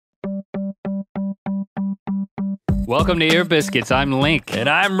Welcome to Ear Biscuits. I'm Link. And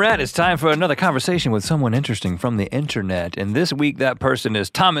I'm Rhett. It's time for another conversation with someone interesting from the internet. And this week, that person is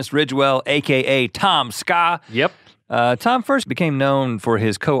Thomas Ridgewell, a.k.a. TomSka. Yep. Tom first became known for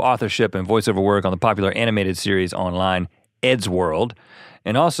his co-authorship and voiceover work on the popular animated series online, Eddsworld.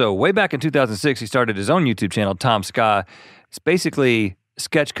 And also, way back in 2006, he started his own YouTube channel, TomSka. It's basically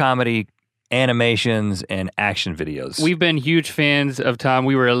sketch comedy, animations, and action videos. We've been huge fans of Tom.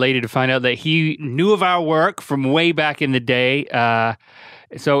 We were elated to find out that he knew of our work from way back in the day.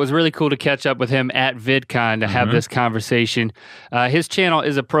 So it was really cool to catch up with him at VidCon to have this conversation. His channel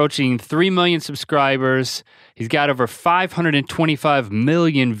is approaching 3 million subscribers. He's got over 525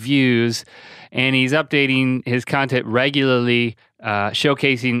 million views, and he's updating his content regularly,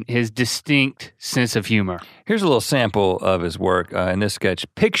 showcasing his distinct sense of humor. Here's a little sample of his work in this sketch,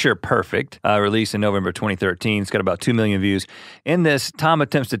 Picture Perfect, released in November 2013. It's got about 2 million views. In this, Tom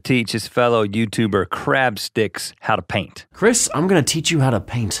attempts to teach his fellow YouTuber Crabsticks how to paint. Chris, I'm gonna teach you how to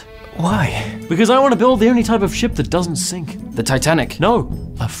paint. Why? Because I want to build the only type of ship that doesn't sink. The Titanic?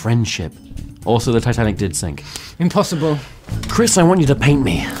 No, a friendship. Also, the Titanic did sink. Impossible. Chris, I want you to paint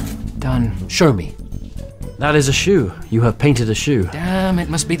me. Done. Show me. That is a shoe. You have painted a shoe. Damn, it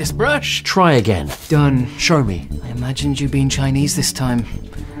must be this brush. Try again. Done. Show me. I imagined you being Chinese this time.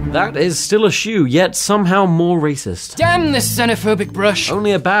 That is still a shoe, yet somehow more racist. Damn this xenophobic brush.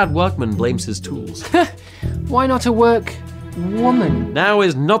 Only a bad workman blames his tools. Why not a work woman? Now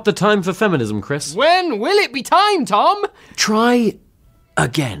is not the time for feminism, Chris. When will it be time, Tom? Try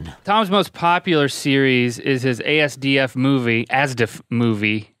again. Tom's most popular series is his ASDF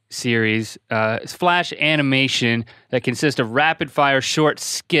movie series. It's flash animation that consists of rapid-fire short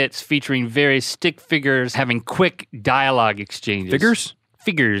skits featuring various stick figures having quick dialogue exchanges. Figures?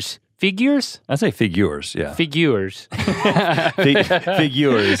 Figures? I say figures, yeah. Figures.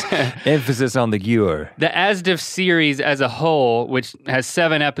 Figures. Emphasis on the gure. The ASDF series as a whole, which has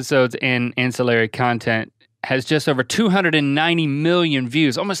 7 episodes and ancillary content, has just over 290 million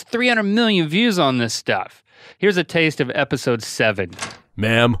views, almost 300 million views on this stuff. Here's a taste of episode 7.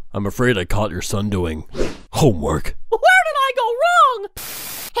 Ma'am, I'm afraid I caught your son doing homework. Where did I go wrong?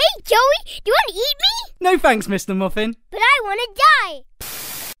 Hey, Joey, do you want to eat me? No thanks, Mr. Muffin. But I want to die.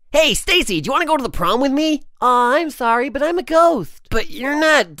 Hey, Stacy, do you want to go to the prom with me? Aw, I'm sorry, but I'm a ghost. But you're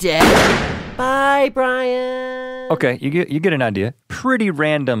not dead. Bye, Brian. Okay, you get an idea. Pretty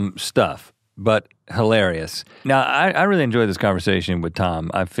random stuff, but hilarious. Now, I really enjoyed this conversation with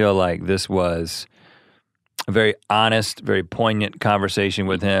Tom. I feel like this was a very honest, very poignant conversation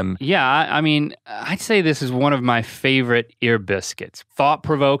with him. Yeah, I mean, I'd say this is one of my favorite Ear Biscuits.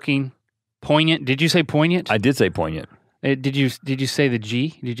 Thought-provoking, poignant. Did you say poignant? I did say poignant. Did you say the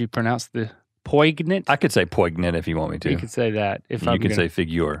G? Did you pronounce the poignant? I could say poignant if you want me to. You could say that. You could say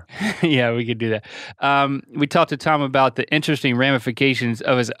figure. Yeah, we could do that. We talked to Tom about the interesting ramifications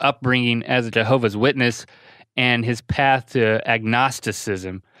of his upbringing as a Jehovah's Witness and his path to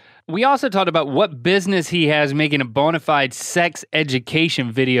agnosticism. We also talked about what business he has making a bona fide sex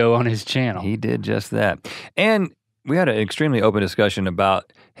education video on his channel. He did just that. And we had an extremely open discussion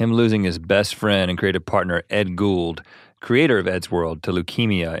about him losing his best friend and creative partner, Ed Gould, creator of Eddsworld, to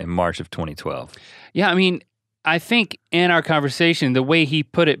leukemia in March of 2012. Yeah, I mean, I think in our conversation, the way he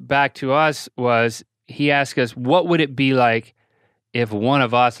put it back to us was he asked us, what would it be like if one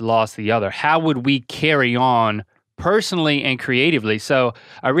of us lost the other? How would we carry on personally and creatively? So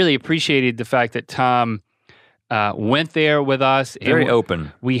I really appreciated the fact that Tom went there with us. Very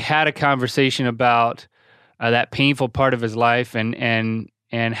open. We had a conversation about that painful part of his life and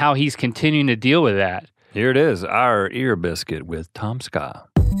how he's continuing to deal with that. Here it is, our Ear Biscuit with TomSka.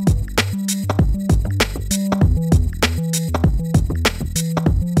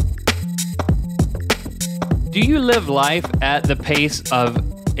 Do you live life at the pace of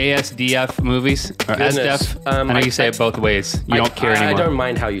ASDF movies or Goodness. SDF? I know you say it both ways. You don't care anymore. I don't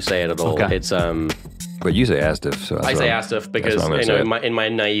mind how you say it at all. Okay. It's But you say Astif, so I say Astif because in my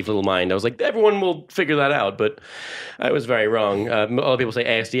naive little mind I was like, everyone will figure that out, but I was very wrong. A lot of people say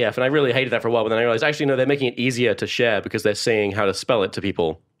ASDF, and I really hated that for a while. But then I realized actually no, they're making it easier to share because they're saying how to spell it to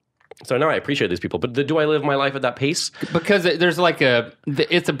people. So now I appreciate these people, but do I live my life at that pace? Because there's like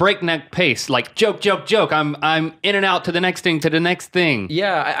it's a breakneck pace, like joke. I'm in and out to the next thing.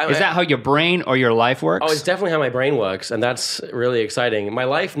 Yeah. Is that how your brain or your life works? Oh, it's definitely how my brain works, and that's really exciting. My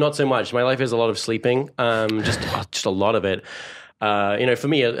life, not so much. My life is a lot of sleeping, just a lot of it. For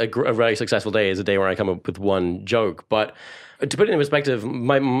me, a very successful day is a day where I come up with one joke, but to put it in perspective,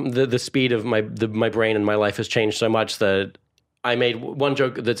 the speed of my brain and my life has changed so much that I made one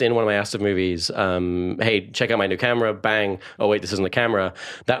joke that's in one of my Astor movies. Hey, check out my new camera. Bang. Oh, wait, this isn't a camera.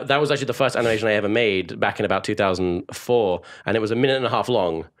 That was actually the first animation I ever made back in about 2004. And it was a minute and a half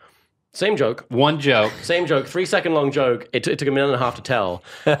long. Same joke. One joke. Same joke. 3-second long joke. It took a minute and a half to tell.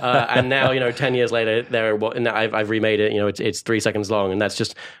 And now, 10 years later, I've remade it. It's 3 seconds long. And it's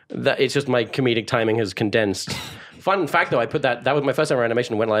just my comedic timing has condensed. Fun fact, though, I put that was my first ever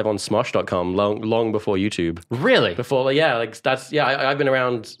animation, went live on Smosh.com long before YouTube. Really? I've been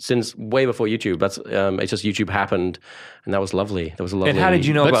around since way before YouTube. It's just YouTube happened, and that was lovely. That was a lovely. And how did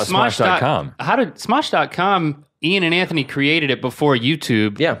you know about Smosh.com? How did Smosh.com? Ian and Anthony created it before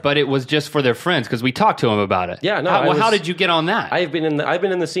YouTube, but it was just for their friends because we talked to them about it. Yeah, no. How did you get on that? I've been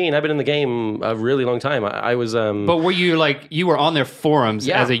in the scene. I've been in the game a really long time. I was. But were you you were on their forums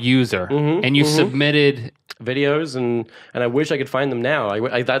as a user, and you submitted videos, and I wish I could find them now.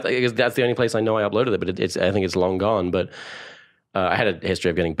 That's the only place I know I uploaded it, but I think it's long gone. But I had a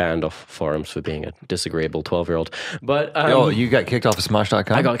history of getting banned off forums for being a disagreeable 12-year-old. But you got kicked off of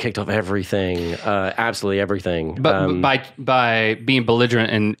Smosh.com? I got kicked off everything, absolutely everything. But by being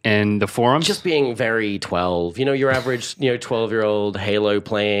belligerent in the forums, just being very 12. Your average 12-year-old Halo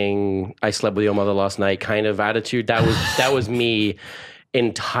playing, I slept with your mother last night kind of attitude. That was me.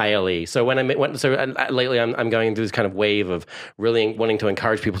 Entirely. So lately I'm going through this kind of wave of really wanting to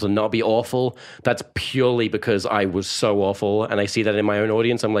encourage people to not be awful. That's purely because I was so awful, and I see that in my own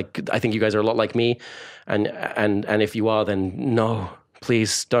audience. I'm like, I think you guys are a lot like me, and if you are, then no,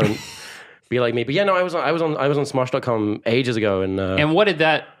 please don't be like me. But yeah, no, I was on Smosh.com ages ago, and what did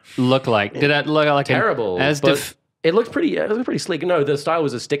that look like? Did that look like terrible? It looked pretty sleek. No, the style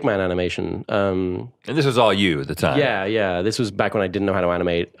was a stickman animation. And this was all you at the time. Yeah. This was back when I didn't know how to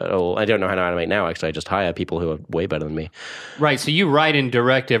animate at all. I don't know how to animate now, actually. I just hire people who are way better than me. Right, so you write and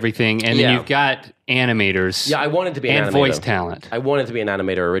direct everything, and then you've got animators. Yeah, I wanted to be an animator. And voice talent. I wanted to be an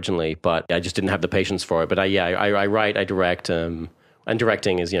animator originally, but I just didn't have the patience for it. But I write, I direct, and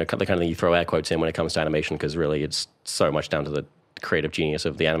directing is the kind of thing you throw air quotes in when it comes to animation, because really it's so much down to the creative genius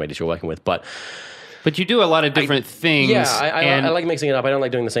of the animators you're working with. But you do a lot of different things. Yeah, I like mixing it up. I don't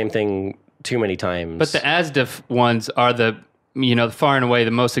like doing the same thing too many times. But the ASDF ones are the far and away the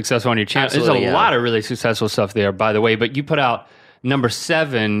most successful on your channel. Absolutely, There's a lot of really successful stuff there, by the way. But you put out number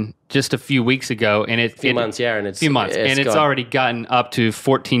 7 just a few weeks ago, and it's already gotten up to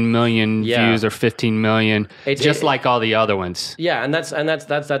 14 million views or 15 million, like all the other ones. Yeah, and that's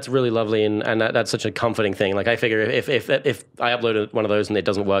really lovely, and that's such a comforting thing. Like, I figure if I uploaded one of those and it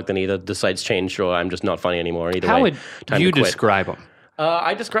doesn't work, then either the site's changed or I'm just not funny anymore. Either How way, would you describe them?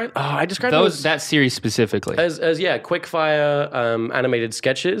 I describe that series specifically as quick fire animated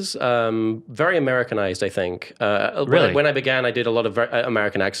sketches, very Americanized, I think. Really? When I began, I did a lot of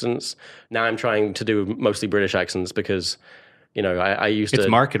American accents. Now I'm trying to do mostly British accents because I used to. It's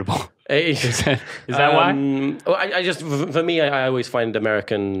marketable. Is that why? I just, for me, I always find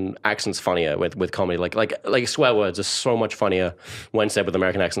American accents funnier with comedy. Like swear words are so much funnier when said with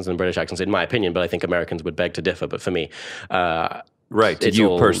American accents than British accents, in my opinion. But I think Americans would beg to differ. But for me, right, to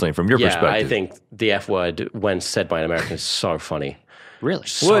you personally, from your perspective. I think the F word, when said by an American, is so funny. Really?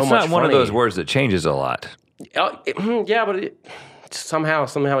 Well, it's not one of those words that changes a lot. But somehow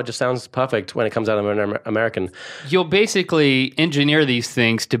it just sounds perfect when it comes out of an American. You'll basically engineer these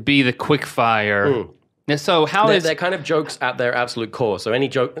things to be the quick fire. So they're kind of jokes at their absolute core. So any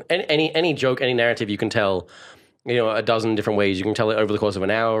joke, any narrative you can tell, a dozen different ways. You can tell it over the course of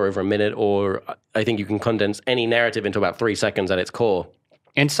an hour, over a minute, or I think you can condense any narrative into about 3 seconds at its core.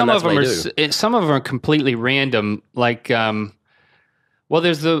 And some of them are completely random. Like, this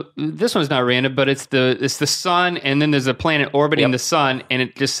one's not random, but it's the sun, and then there's a planet orbiting the sun, and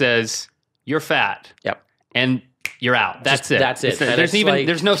it just says you're fat. Yep. And you're out. That's it. That's it.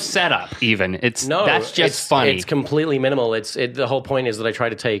 There's no setup even. That's just funny. It's completely minimal. The whole point is that I try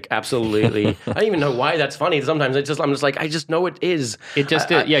to take absolutely. I don't even know why that's funny. Sometimes I'm just like, I just know it is. It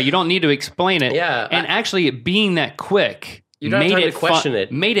just is. Yeah, you don't need to explain it. Yeah. And actually, it being that quick, you don't have time to question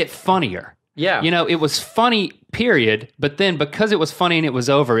it. Made it funnier. Yeah. It was funny, period. But then because it was funny and it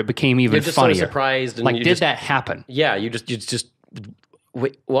was over, it became even You're just funnier. Sort of surprised. And that happen? Yeah. You just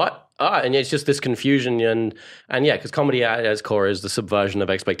wait, what? And it's just this confusion and because comedy at its core is the subversion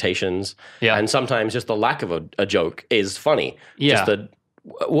of expectations. Yeah. And sometimes just the lack of a joke is funny. Yeah. Just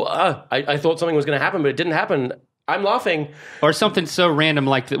I thought something was going to happen, but it didn't happen. I'm laughing. Or something so random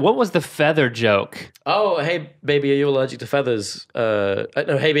like, what was the feather joke? Oh, hey, baby, are you allergic to feathers? No,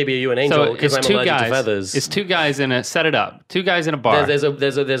 hey, baby, are you an angel? Because I'm allergic to feathers. It's two guys set it up. Two guys in a bar.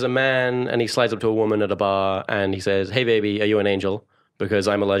 There's a man, and he slides up to a woman at a bar, and he says, hey, baby, are you an angel? Because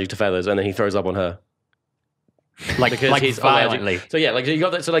I'm allergic to feathers. And then he throws up on her. Like he's violently. Allergic. So yeah, like you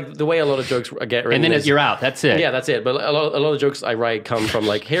got that. So like the way a lot of jokes get written, and then you're out. That's it. Yeah, that's it. But a lot of jokes I write come from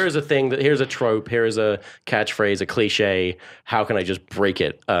like, here's a thing here's a trope, here's a catchphrase, a cliche. How can I just break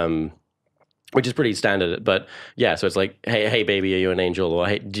it? Which is pretty standard. But yeah, so it's like, hey, baby, are you an angel? Or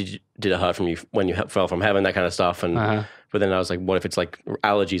hey, did it hurt from you when you fell from heaven? That kind of stuff. And but then I was like, what if it's like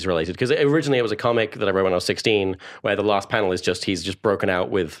allergies related? Because originally it was a comic that I wrote when I was 16, where the last panel is just he's just broken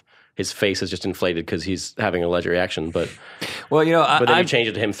out with. His face is just inflated because he's having an allergic reaction. But well, you know, but then you change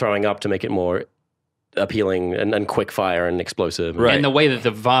it to him throwing up to make it more appealing and quick fire and explosive. Right. And the way that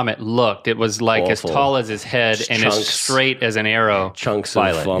the vomit looked, it was like awful. as tall as his head and as straight as an arrow. Chunks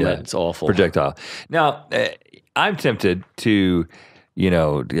Violent, of vomit. yeah. It's awful. Projectile. Now, I'm tempted to,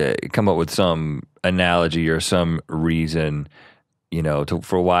 come up with some analogy or some reason,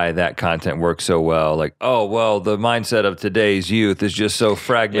 for why that content works so well. Like, oh, well, the mindset of today's youth is just so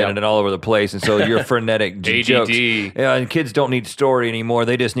fragmented and all over the place. And so your frenetic jokes. Yeah, and kids don't need story anymore.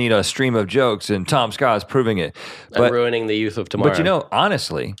 They just need a stream of jokes. And TomSka is proving it. And ruining the youth of tomorrow. But,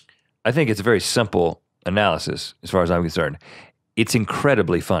 honestly, I think it's a very simple analysis as far as I'm concerned. It's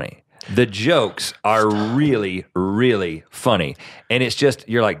incredibly funny. The jokes are really, really funny. And it's just,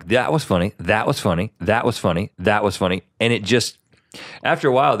 you're like, that was funny, that was funny, that was funny, that was funny. And it just... After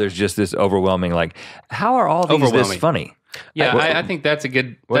a while, there's just this overwhelming, like, how are all these this funny? Yeah, I think that's a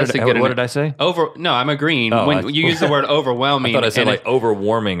good. What did I say? No, I'm agreeing. When you use the word overwhelming, I thought I said like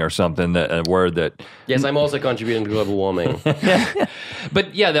overwarming or something. A word that. Yes, I'm also contributing to global warming.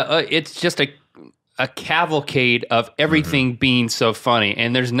 But yeah, it's just a cavalcade of everything being so funny,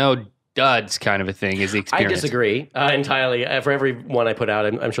 and there's no duds kind of a thing. Is the experience? I disagree entirely. For every one I put out,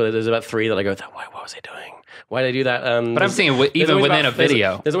 I'm sure there's about 3 that I go, what was I doing? Why did I do that? But I'm saying even within a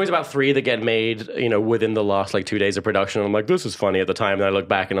video. There's always about 3 that get made, within the last like 2 days of production. I'm like, this is funny at the time. And I look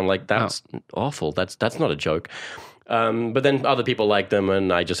back and I'm like, that's awful. That's not a joke. But then other people like them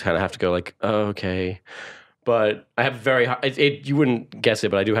and I just kind of have to go like, oh, okay. But I have very high, you wouldn't guess it,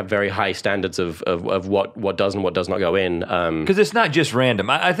 but I do have very high standards of what does and what does not go in. Because it's not just random.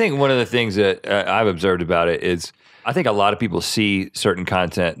 I think one of the things that I've observed about it is I think a lot of people see certain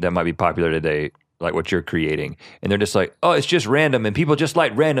content that might be popular today, like what you're creating, and they're just like, oh, it's just random, and people just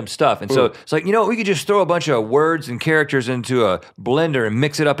like random stuff. And so it's like, we could just throw a bunch of words and characters into a blender and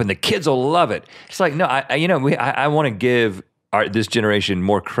mix it up, and the kids will love it. It's like, no, I want to give this generation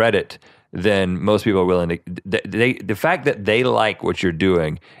more credit than most people are willing to. The fact that they like what you're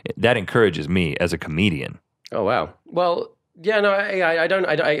doing, that encourages me as a comedian. Oh, wow. Well, yeah, no,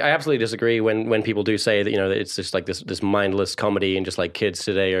 I absolutely disagree when people do say that, that it's just like this mindless comedy and just like kids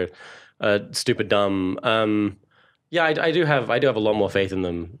today are stupid dumb. Yeah, I do have a lot more faith in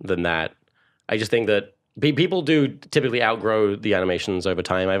them than that. I just think that people do typically outgrow the animations over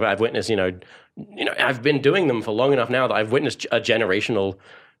time. I've witnessed, I've been doing them for long enough now that I've witnessed a generational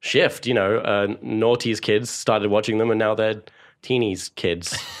shift. Naughty's kids started watching them, and now they're teenies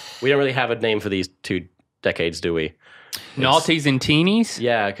kids. We don't really have a name for these 2 decades, do we? Naughties and teenies?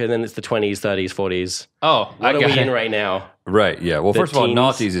 Yeah, because then it's the 20s, 30s, 40s. Oh, what are we in right now? Right, yeah. Well, first of all,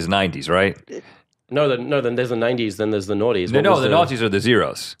 naughties is 90s, right? No, then there's the 90s, then there's the noughties. No, the naughties are the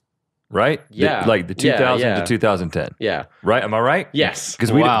zeros, right? Yeah. Like the 2000 to 2010. Yeah. Right? Am I right? Yes.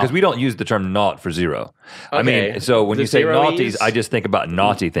 Because we don't use the term naught for zero. Okay. I mean, so when you say naughties, I just think about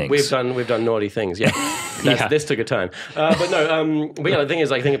naughty things. We've done naughty things, yeah. This took a time. But no, but yeah, the thing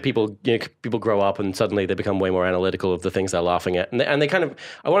is, I think people grow up and suddenly they become way more analytical of the things they're laughing at. And they kind of,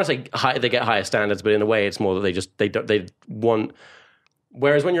 I want to say they get higher standards, but in a way it's more that they want.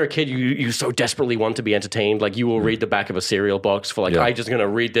 Whereas when you're a kid, you so desperately want to be entertained. Like you will read the back of a cereal box for like, I'm just going to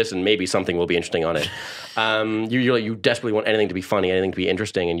read this and maybe something will be interesting on it. You desperately want anything to be funny, anything to be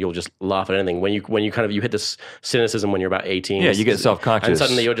interesting, and you'll just laugh at anything. When you hit this cynicism when you're about 18. Yeah, you get self-conscious. And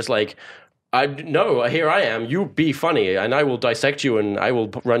suddenly you're just like, here I am. You be funny, and I will dissect you, and I will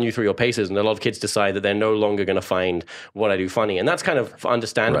run you through your paces. And a lot of kids decide that they're no longer going to find what I do funny, and that's kind of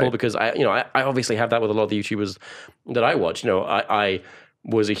understandable because I obviously have that with a lot of the YouTubers that I watch. I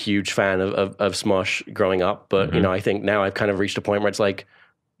was a huge fan of Smosh growing up, but I think now I've kind of reached a point where it's like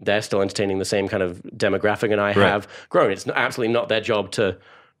they're still entertaining the same kind of demographic, and I have grown. It's absolutely not their job to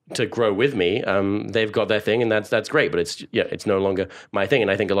grow with me. They've got their thing, and that's great. But it's no longer my thing,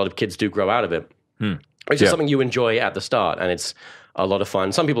 and I think a lot of kids do grow out of it. It's just something you enjoy at the start, and it's a lot of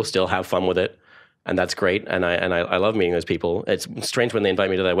fun. Some people still have fun with it. and that's great. And I love meeting those people. It's strange when they invite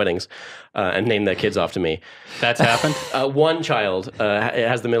me to their weddings and name their kids after me. That's happened? One child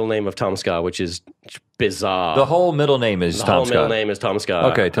has the middle name of TomSka, which is bizarre. The whole middle name is The TomSka. whole middle name is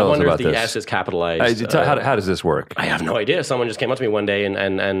TomSka. Okay, tell us about this. I wonder if the S is capitalized. How does this work? I have no idea. Someone just came up to me one day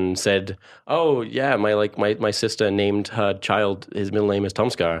and said, "Oh yeah, my sister named her child. His middle name is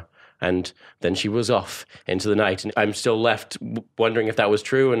TomSka." And then she was off into the night, and I'm still left wondering if that was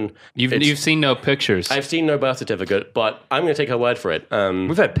true. And you've seen no pictures. I've seen no birth certificate, but I'm going to take her word for it.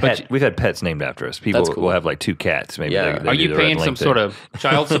 We've had pets named after us. People That's cool. will have like 2 cats. Maybe. Yeah. They Are do you the paying Rhett some Link sort thing. of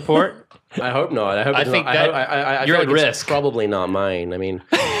child support? I hope not. I think that I you're feel at like it's risk. Probably not mine. I mean,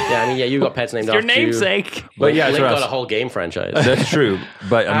 you got pets named Your after you. namesake. But yeah, Link that's got a whole game franchise. That's true.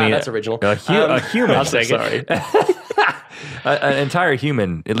 But I mean, that's original. A human. I'll take it. Sorry. An entire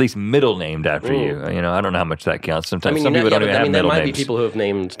human, at least middle named after you. You know, I don't know how much that counts. Sometimes some people don't even have there middle might names. be people who have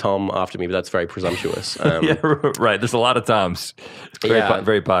named Tom after me, but that's very presumptuous. Yeah, right. There's a lot of Toms. It's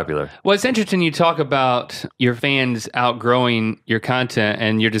very popular. Well, it's interesting you talk about your fans outgrowing your content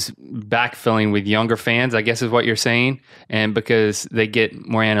and you're just backfilling with younger fans, I guess is what you're saying. And because they get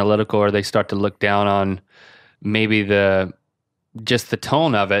more analytical or they start to look down on maybe just the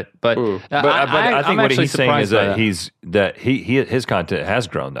tone of it. But I think what he's saying is that that. his content has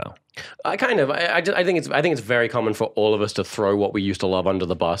grown though. I think it's very common for all of us to throw what we used to love under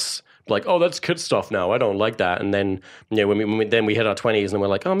the bus. Like, oh, that's kid stuff now. I don't like that. And then, when we hit our 20s and we're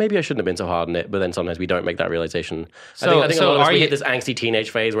like, oh, maybe I shouldn't have been so hard on it. But then sometimes we don't make that realization. I think a lot of us, we hit this angsty teenage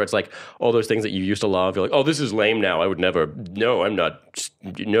phase where it's like all those things that you used to love. You're like, oh, this is lame now. I would never. No, I'm not.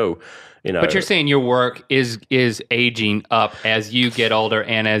 No. You know. But you're saying your work is aging up as you get older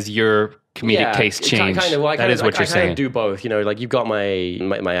and as your comedic tastes change. Kind of. Well, that is what you're I saying. kind of do both. You know, like you've got my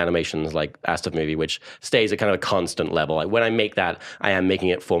animations, like Astov movie, which stays at kind of a constant level. Like when I make that, I am making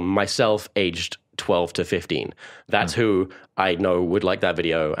it for myself, aged 12 to 15. That's who I know would like that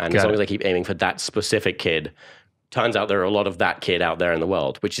video, and as long as I keep aiming for that specific kid. Turns out there are a lot of that kid out there in the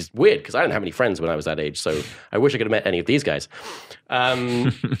world, which is weird because I didn't have any friends when I was that age. So I wish I could have met any of these guys.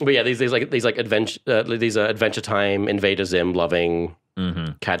 But yeah, these Adventure Time, Invader Zim loving,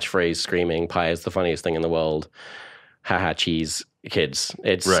 catchphrase screaming, pie is the funniest thing in the world, haha cheese kids.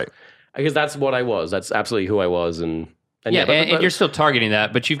 It's right because that's what I was. That's absolutely who I was, and you're still targeting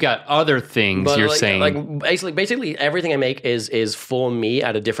that, but you've got other things you're saying. Like basically everything I make is for me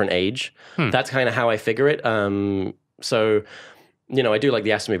at a different age. That's kind of how I figure it. So, I do like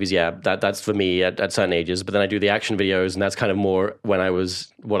the Astov movies. Yeah, that's for me at certain ages. But then I do the action videos, and that's kind of more what I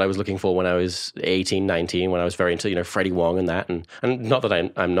was looking for when I was 18, 19, when I was very into Freddie Wong and that, and not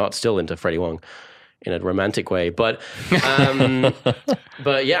that I'm not still into Freddie Wong in a romantic way, but yeah,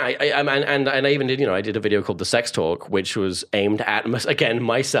 I even did I did a video called The Sex Talk, which was aimed at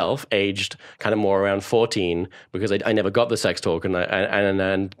myself, aged kind of more around 14, because I never got the sex talk, and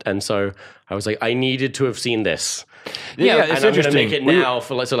so I was like, I needed to have seen this, yeah, and it's I'm going to interesting. make it now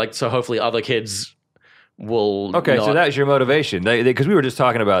so hopefully other kids will. Okay, not... so that's your motivation. Because we were just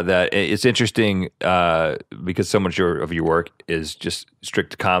talking about that. It's interesting because so much of your work is just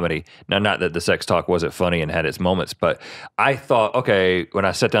strict comedy. Now, not that the sex talk wasn't funny and had its moments, but I thought, okay, when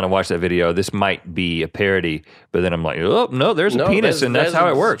I sat down and watched that video, this might be a parody. But then I'm like, oh no, there's a penis, and that's how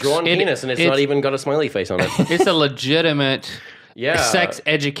it works. Drawn penis, and it's not even got a smiley face on it. It's a legitimate. Sex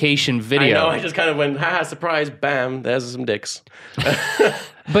education video. I know. I just kind of went, haha, surprise, bam, there's some dicks.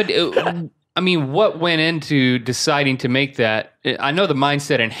 But what went into deciding to make that? I know the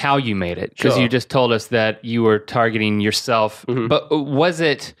mindset and how you made it, because you just told us that you were targeting yourself. But was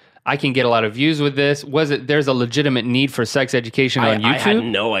it, I can get a lot of views with this? Was it, there's a legitimate need for sex education on YouTube? I had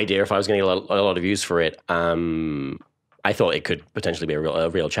no idea if I was going to get a lot of views for it. I thought it could potentially be a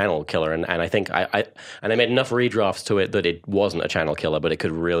real channel killer, and I think I made enough redrafts to it that it wasn't a channel killer, but it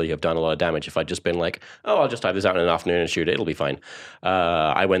could really have done a lot of damage if I'd just been like, oh, I'll just type this out in an afternoon and shoot it, it'll be fine.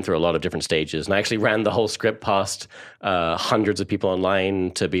 I went through a lot of different stages, and I actually ran the whole script past hundreds of people online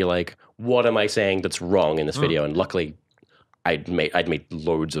to be like, what am I saying that's wrong in this video? And luckily, I'd made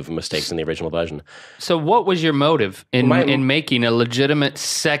loads of mistakes in the original version. So what was your motive in making a legitimate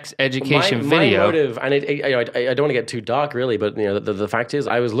sex education video? My motive, and I don't want to get too dark really, but the fact is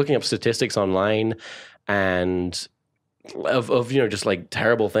I was looking up statistics online and of just like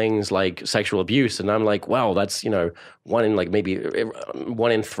terrible things like sexual abuse, and I'm like, wow, that's one in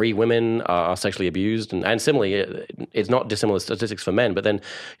 3 women are sexually abused, and similarly, it's not dissimilar statistics for men, but then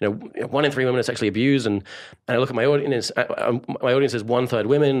 1 in 3 women are sexually abused, and I look at my audience is 1/3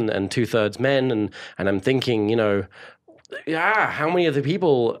 women and 2/3 men, and I'm thinking, how many of the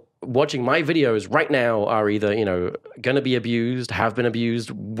people watching my videos right now are either, going to be abused, have been abused,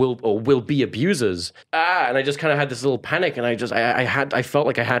 will be abusers. And I just kind of had this little panic, and I felt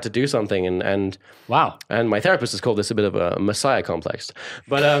like I had to do something, and wow. And my therapist has called this a bit of a messiah complex.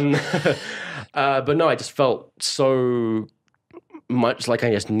 But but no, I just felt so much like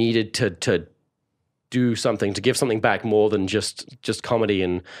I just needed to do something, to give something back more than just comedy,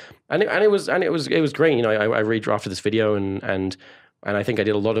 and it was great. I redrafted this video, and I think I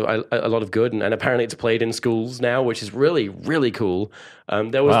did a lot of good, and apparently it's played in schools now, which is really, really cool.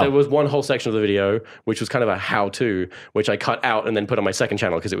 There was one whole section of the video which was kind of a how-to, which I cut out and then put on my second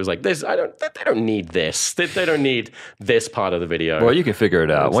channel because it was like, they don't need this. They don't need this part of the video. Well, you can figure it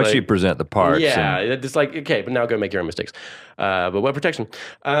out it's once like, you present the parts. Yeah, it's like, okay, but now go make your own mistakes. But web protection.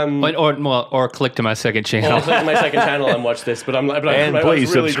 Or click to my second channel. Or click to my second channel and watch this. But please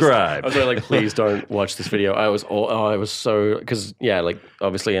subscribe. I was really like, please don't watch this video. I was so, because like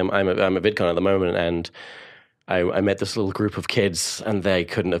obviously I'm a VidCon at the moment, and I met this little group of kids, and they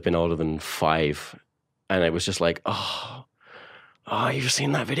couldn't have been older than 5, and it was just like, oh, you've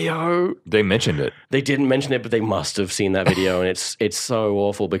seen that video? They mentioned it. They didn't mention it, but they must have seen that video, and it's so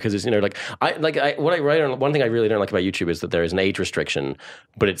awful because it's one thing I really don't like about YouTube is that there is an age restriction,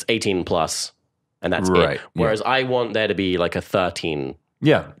 but it's 18 plus, and that's right. it. Whereas I want there to be like a 13.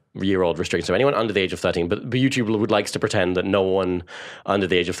 Yeah. Year-old restriction. So anyone under the age of 13, but YouTube likes to pretend that no one under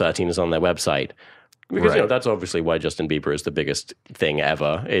the age of 13 is on their website. Because, that's obviously why Justin Bieber is the biggest thing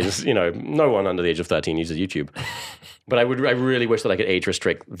ever, is, no one under the age of 13 uses YouTube. But I really wish that I could age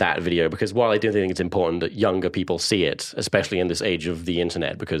restrict that video, because while I do think it's important that younger people see it, especially in this age of the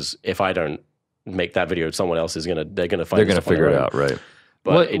internet, because if I don't make that video, someone else is they're going to figure it out, right?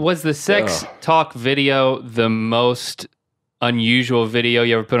 But was the sex talk video the most unusual video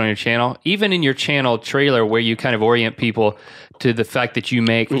you ever put on your channel? Even in your channel trailer, where you kind of orient people to the fact that you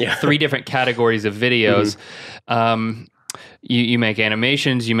make 3 different categories of videos. Mm-hmm. You make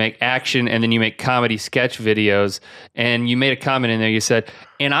animations, you make action, and then you make comedy sketch videos. And you made a comment in there, you said,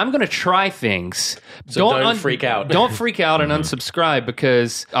 and I'm going to try things. So don't freak out. Don't freak out and unsubscribe,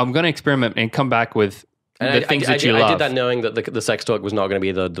 because I'm going to experiment and come back with the things that you love. I did that knowing that the sex talk was not going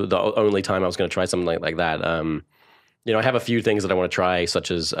to be the only time I was going to try something like that. I have a few things that I want to try, such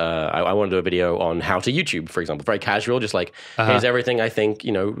as I want to do a video on how to YouTube, for example. Very casual, just like, here's everything I think,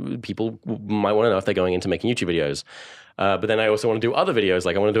 people might want to know if they're going into making YouTube videos. But then I also want to do other videos,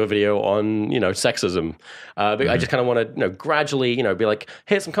 like I want to do a video on, sexism. But I just kind of want to, gradually, be like,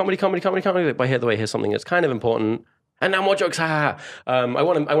 here's some comedy. By the way, here's something that's kind of important. And now more jokes, I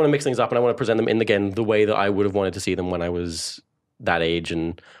want to mix things up, and I want to present them again the way that I would have wanted to see them when I was that age,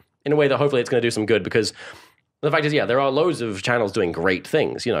 and in a way that hopefully it's going to do some good, because the fact is, there are loads of channels doing great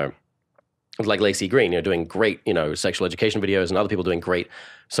things, like Lacey Green, doing great, sexual education videos, and other people doing great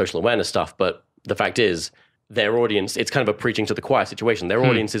social awareness stuff. But the fact is, their audience, it's kind of a preaching to the choir situation. Their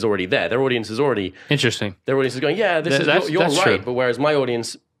audience is already there. Their audience is already... Interesting. Their audience is going, you're right. True. But whereas my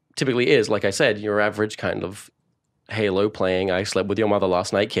audience typically is, like I said, your average kind of Halo playing, I slept with your mother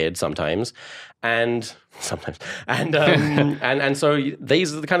last night kid sometimes. And so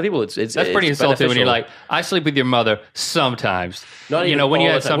these are the kind of people. That's pretty insulting when you're like, I sleep with your mother sometimes. Not even when you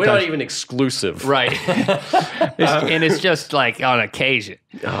all had the time. sometimes. We're not even exclusive, right? And it's just like on occasion.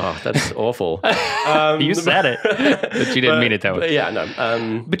 Oh, that's awful. You said it, but you didn't mean it that way. Yeah,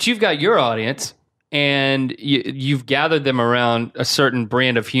 no. But you've got your audience, and you've gathered them around a certain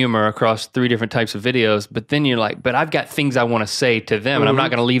brand of humor across 3 different types of videos, but then you're like, but I've got things I want to say to them, and I'm not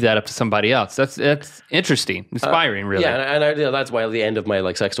going to leave that up to somebody else. That's interesting, inspiring, really. Yeah, and that's why at the end of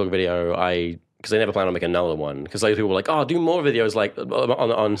my sex talk video, because I never plan on making another one, because people were like, oh, do more videos like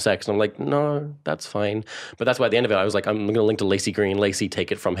on sex, and I'm like, no, that's fine. But that's why at the end of it, I was like, I'm going to link to Lacey Green. Lacey,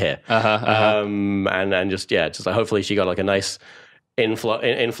 take it from here. And just hopefully she got like a nice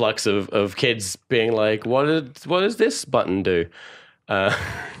influx of kids being like, what does this button do? We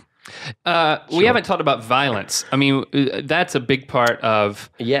haven't talked about violence. I mean, that's a big part of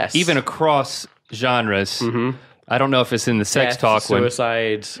even across genres. Mm-hmm. I don't know if it's in the sex talk.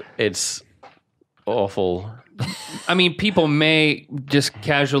 Suicide, it's awful. I mean, people may just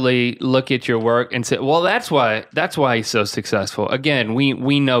casually look at your work and say, well, that's why he's so successful. Again,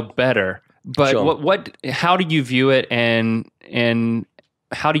 we know better. But sure. How do you view it, and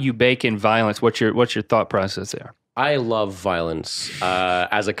how do you bake in violence? What's your thought process there? I love violence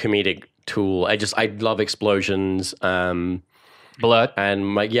as a comedic tool. I love explosions, blood,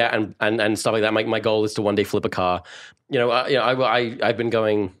 and and stuff like that. My goal is to one day flip a car. I've been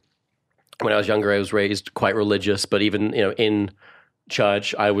going. When I was younger, I was raised quite religious, but even in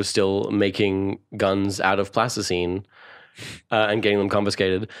church, I was still making guns out of plasticine. and getting them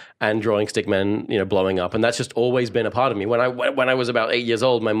confiscated, and drawing stickmen, blowing up, and that's just always been a part of me. When I was about 8 years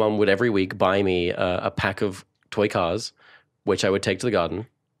old, my mom would every week buy me a pack of toy cars, which I would take to the garden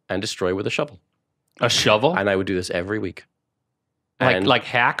and destroy with a shovel. A shovel? And I would do this every week. Like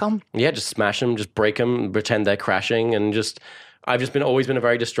hack them? Yeah, just smash them, just break them, pretend they're crashing, and I've just always been a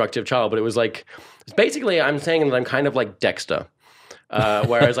very destructive child. But it was basically, I'm saying that I'm kind of like Dexter.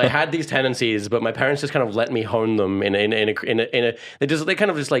 Whereas I had these tendencies, but my parents just kind of let me hone them they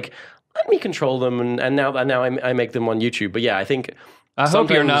kind of just like let me control them, and now I make them on YouTube. But yeah, I think I hope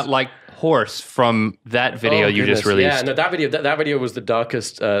you're not like Horse from that video you just released. Yeah, no, that video was the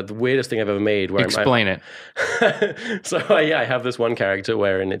darkest, the weirdest thing I've ever made. Explain it. So I have this one character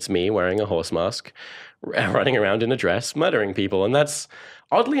wherein it's me wearing a horse mask, running around in a dress, murdering people, and that's.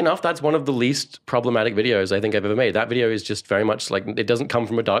 Oddly enough, that's one of the least problematic videos I think I've ever made. That video is just very much like, it doesn't come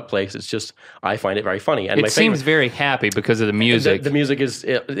from a dark place. It's just, I find it very funny. And it seems very happy because of the music. The music is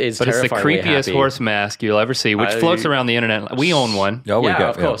but it's the creepiest happy. Horse mask you'll ever see, which floats around the internet. We own one. Oh,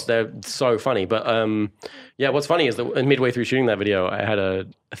 of course. They're so funny. But what's funny is that midway through shooting that video, I had a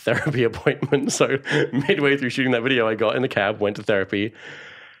therapy appointment. So midway through shooting that video, I got in the cab, went to therapy.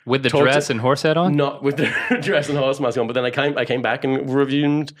 With the dress and horse head on? Not with the dress and horse mask on, but then I came back and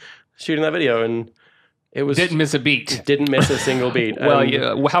reviewed shooting that video, and it was... Didn't miss a beat. Didn't miss a single beat.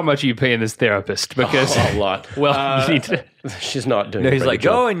 Well, how much are you paying this therapist? Because a lot. Well, you need to... She's not doing he's like,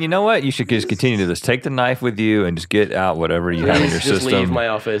 go, and you know what? You should just continue to this. Take the knife with you and just get out whatever you have in your system. Just leave my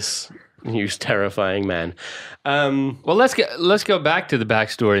office. You terrifying man. Well, let's go back to the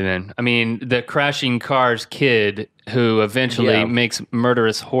backstory then. I mean, the crashing cars kid who eventually makes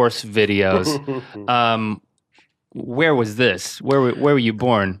murderous horse videos. Where was this? Where were you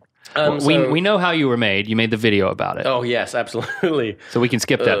born? We know how you were made. You made the video about it. Oh yes, absolutely. So we can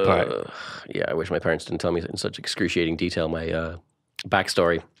skip that part. Yeah, I wish my parents didn't tell me in such excruciating detail my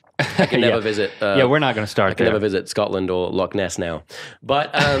backstory. I can never visit. We're not going to start. I can never visit Scotland or Loch Ness now.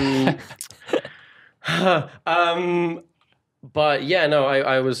 But but yeah, no,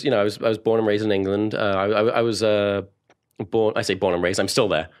 I was born and raised in England. I was born. I say born and raised. I'm still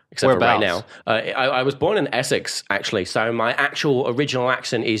there, except for right now. I was born in Essex, actually. So my actual original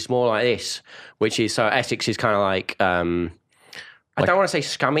accent is more like this, which is Essex is kind of like I don't want to say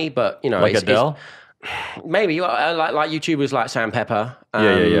scummy, but like Adele. Maybe like YouTubers like Sam Pepper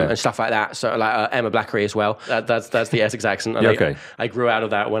and stuff like that. So like Emma Blackery as well. That's the Essex accent. And okay. I grew out of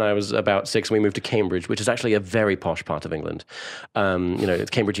that when I was about 6 and we moved to Cambridge, which is actually a very posh part of England.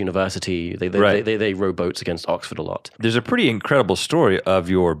 It's Cambridge University. They row boats against Oxford a lot. There's a pretty incredible story of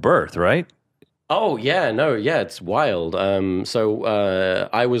your birth, right? Oh, yeah, it's wild. So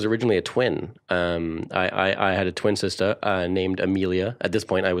I was originally a twin. I had a twin sister named Amelia. At this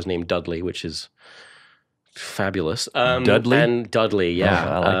point, I was named Dudley, which is fabulous. Dudley? And Dudley, yeah.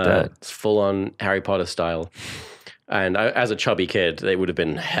 Oh, I like that. It's full-on Harry Potter style. And as a chubby kid, it would have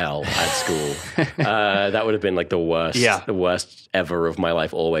been hell at school. That would have been like the worst ever of my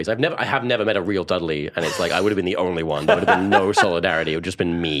life always. I have never met a real Dudley, and it's like I would have been the only one. There would have been no solidarity. It would have just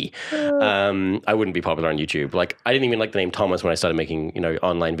been me. I wouldn't be popular on YouTube. Like I didn't even like the name Thomas when I started making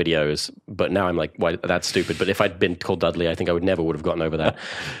online videos, but now I'm like, why? That's stupid. But if I'd been called Dudley, I think I would never would have gotten over that.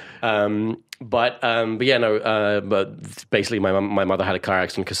 But basically my mother had a car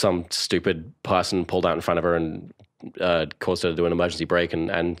accident because some stupid person pulled out in front of her and caused her to do an emergency brake,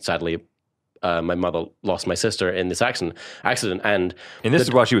 and sadly my mother lost my sister in this accident. And this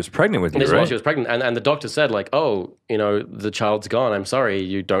is while she was pregnant with you, right? This is while she was pregnant, and the doctor said like, oh, the child's gone. I'm sorry,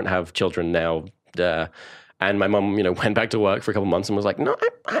 you don't have children now. And my mom, went back to work for a couple of months and was like, no,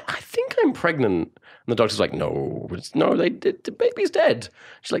 I think I'm pregnant. And the doctor's like, no, the baby's dead.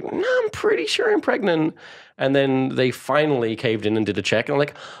 She's like, no, I'm pretty sure I'm pregnant. And then they finally caved in and did a check. And I'm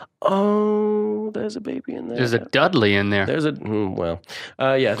like, oh, there's a baby in there. There's a Dudley in there. There is a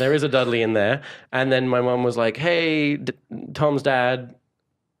Dudley in there. And then my mom was like, hey, Tom's dad,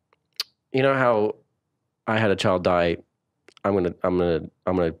 you know how I had a child die? I'm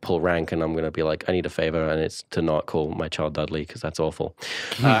gonna pull rank and I'm gonna be like, I need a favor, and it's to not call my child Dudley because that's awful.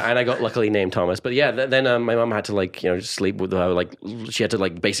 And I got luckily named Thomas. But yeah, then my mom had to just sleep with her. Like she had to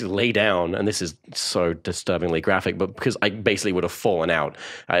basically lay down, and this is so disturbingly graphic, but because I basically would have fallen out.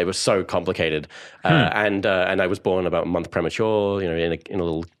 It was so complicated, and I was born about a month premature. In a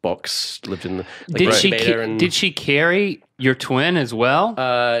little box, lived in. Did she carry your twin as well?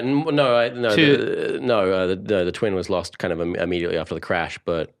 The twin was lost kind of immediately after the crash.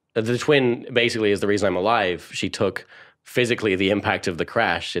 But the twin basically is the reason I'm alive. She took physically the impact of the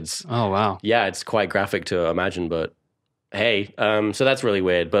crash. Oh wow, yeah, it's quite graphic to imagine, but hey, so that's really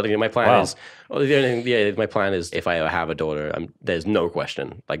weird. But my plan is, my plan is if I ever have a daughter, there's no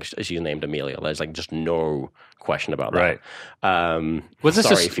question. Like she's named Amelia. There's like just no question about that. Right. Was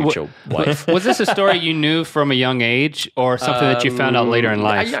this future wife? Was this a story you knew from a young age, or something that you found out later in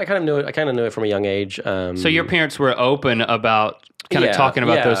life? I kind of knew it. I kind of knew it from a young age. So your parents were open about kind of talking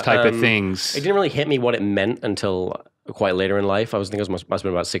about those type of things. It didn't really hit me what it meant until quite later in life. I must have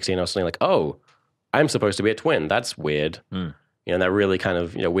been about 16. I was saying like, oh, I'm supposed to be a twin. That's weird. And that really kind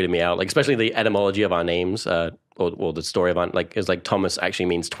of weirded me out. Like especially the etymology of our names, or the story of our, like is like Thomas actually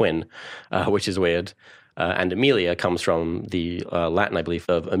means twin, which is weird. And Amelia comes from the Latin, I believe,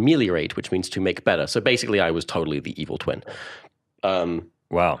 of ameliorate, which means to make better. So basically, I was totally the evil twin.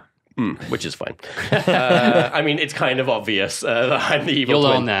 Wow. Which is fine. I mean, it's kind of obvious that I'm the evil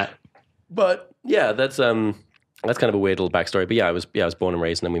twin. You'll own that. But yeah, that's kind of a weird little backstory. But I was born and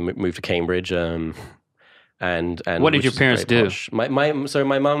raised, and then we moved to Cambridge. And what did your parents do? My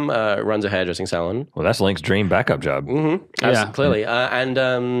mum runs a hairdressing salon. Well, that's Link's dream backup job. Clearly.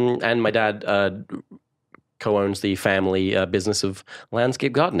 And my dad co-owns the family business of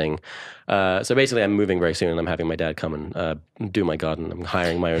landscape gardening. So basically, I'm moving very soon, and I'm having my dad come and do my garden. I'm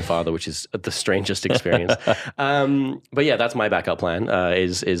hiring my own father, which is the strangest experience. But yeah, that's my backup plan.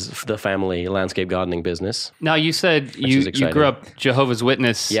 Is the family landscape gardening business. Now you said you grew up Jehovah's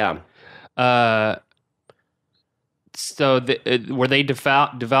Witness. Yeah. So were they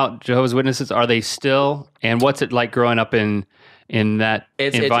devout Jehovah's Witnesses? Are they still? And what's it like growing up in that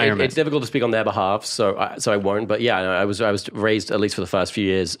environment? It's difficult to speak on their behalf, so I won't. But yeah, I was raised, at least for the first few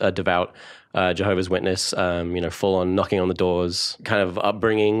years, a devout Jehovah's Witness. Full on knocking on the doors, kind of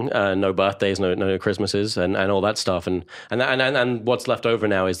upbringing. No birthdays, no Christmases, and all that stuff. And what's left over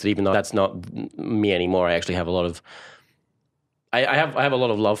now is that even though that's not me anymore, I actually have a lot of. I have a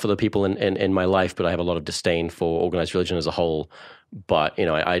lot of love for the people in my life, but I have a lot of disdain for organized religion as a whole. But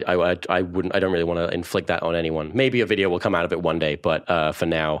I don't really want to inflict that on anyone. Maybe a video will come out of it one day, but for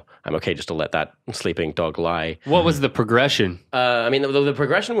now, I'm okay just to let that sleeping dog lie. What was the progression? The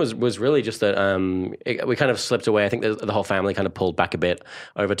progression was really just that we kind of slipped away. I think the whole family kind of pulled back a bit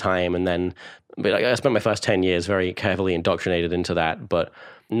over time, and then I spent my first 10 years very heavily indoctrinated into that, but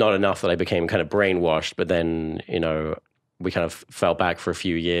not enough that I became kind of brainwashed. But then we kind of fell back for a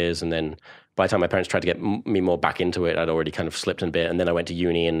few years, and then by the time my parents tried to get me more back into it, I'd already kind of slipped a bit. And then I went to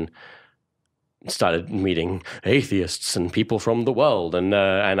uni and started meeting atheists and people from the world, and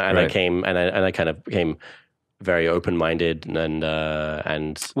right. I kind of became very open-minded.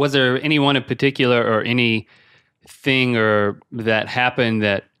 And was there anyone in particular or anything or that happened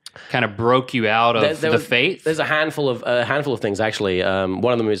that kind of broke you out of the faith? There's a handful of things actually.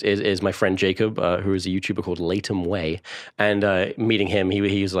 One of them is my friend Jacob, who is a YouTuber called Latham Way, and meeting him,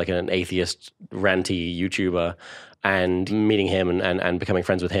 he's like an atheist ranty YouTuber, and meeting him and becoming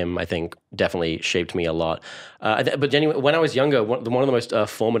friends with him, I think definitely shaped me a lot. But genuinely, when I was younger, one of the most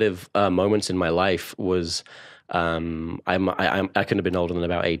formative moments in my life was. I couldn't have been older than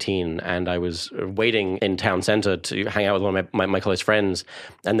about 18, and I was waiting in town center to hang out with one of my close friends,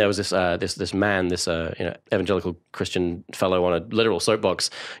 and there was this man, this evangelical Christian fellow on a literal soapbox,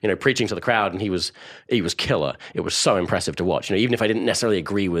 preaching to the crowd, and he was killer. It was so impressive to watch. Even if I didn't necessarily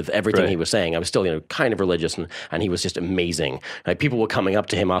agree with everything he was saying, I was still kind of religious, and he was just amazing. Like, people were coming up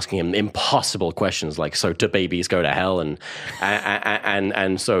to him asking him impossible questions like, so do babies go to hell, and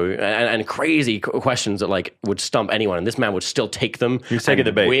crazy questions that like would stump anyone, and this man would still take them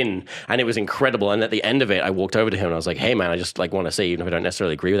and win, and it was incredible. And at the end of it, I walked over to him and I was like, "Hey, man, I just like want to say, even if I don't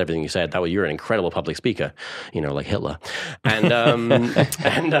necessarily agree with everything you said, you're an incredible public speaker, like Hitler." And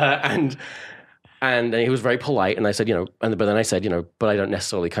and he was very polite, and I said, but then I said, but I don't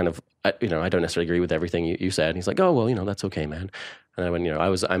necessarily I don't necessarily agree with everything you said. And he's like, "Oh, well, that's okay, man." And I went,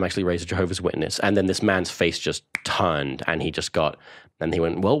 I'm actually raised a Jehovah's Witness. And then this man's face just turned, and he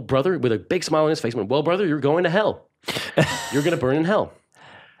went, "Well, brother," with a big smile on his face, went, "Well, brother, you're going to hell. You're going to burn in hell."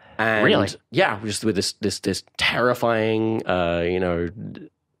 And really? Yeah, just with this terrifying,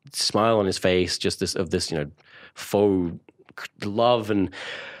 smile on his face, just this faux love, and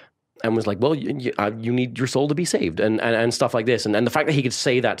was like, "Well, you need your soul to be saved," and stuff like this. And the fact that he could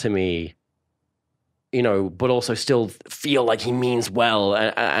say that to me, but also still feel like he means well,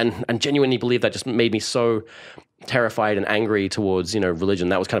 and genuinely believe that, just made me so terrified and angry towards, religion.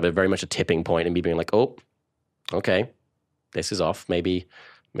 That was kind of very much a tipping point in me being like, "Oh, okay, this is off. Maybe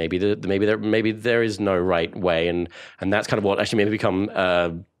there is no right way," and that's kind of what actually made me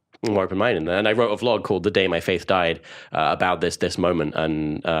become more open-minded. And I wrote a vlog called "The Day My Faith Died" about this moment,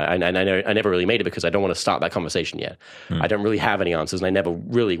 and I never really made it because I don't want to start that conversation yet. I don't really have any answers, and I never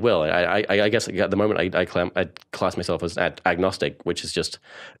really will. I guess at the moment I class myself as agnostic, which is just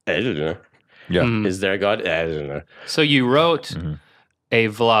I don't know. Yeah, is there a God? I don't know. So you wrote a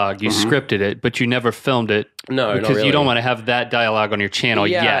vlog, you scripted it, but you never filmed it. No, because not really. you don't want to have that dialogue on your channel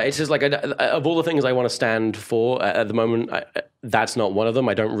yet. Yeah, it's just like of all the things I want to stand for at the moment, that's not one of them.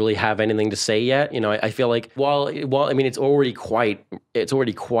 I don't really have anything to say yet. You know, I feel like while I mean, it's already quite,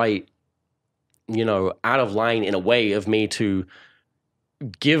 you know, out of line in a way of me to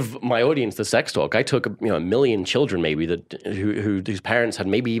give my audience the sex talk. I took, you know, 1 million children maybe whose parents had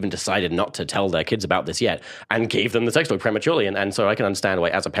maybe even decided not to tell their kids about this yet and gave them the sex talk prematurely. And so I can understand why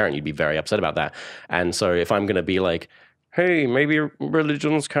as a parent you'd be very upset about that. And so if I'm going to be like, hey, maybe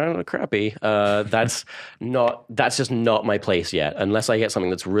religion's kind of crappy, that's just not my place yet. Unless I have something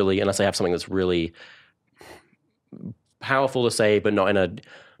that's really powerful to say, but not in a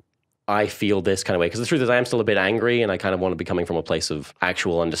I feel this kind of way. Because the truth is I am still a bit angry and I kind of want to be coming from a place of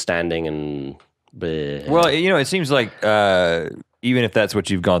actual understanding and... bleh. Well, you know, it seems like even if that's what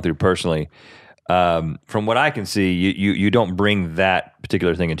you've gone through personally, from what I can see, you don't bring that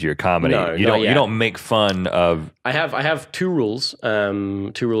particular thing into your comedy. No, you don't make fun of... I have two rules.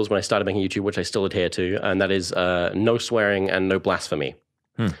 When I started making YouTube, which I still adhere to, and that is no swearing and no blasphemy.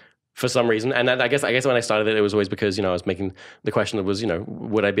 For some reason. And I guess when I started it was always because, you know, I was making the question that was, you know,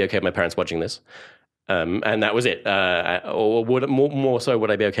 would I be okay with my parents watching this? And that was it. Or would more so would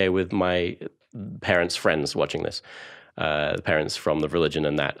I be okay with my parents' friends watching this? The parents from the religion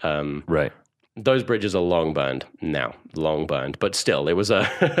and that. Right. Those bridges are long burned now. Long burned. But still, it was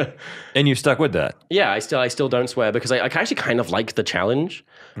a... And you stuck with that? Yeah, I still don't swear because I actually kind of like the challenge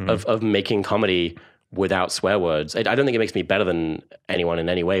of making comedy without swear words. I don't think it makes me better than anyone in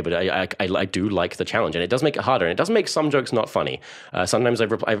any way, but I do like the challenge, and it does make it harder, and it does make some jokes not funny. Sometimes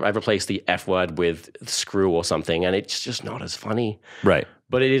I've replaced the F word with screw or something, and it's just not as funny. Right.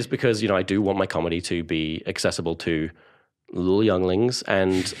 But it is because, you know, I do want my comedy to be accessible to little younglings,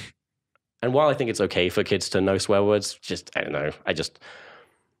 and while I think it's okay for kids to know swear words, just, I don't know,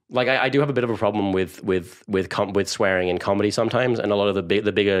 like I do have a bit of a problem with swearing in comedy sometimes, and a lot of the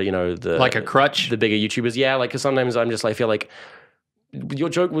bigger, you know, like a crutch, the bigger YouTubers, yeah. Like, cause sometimes I feel like your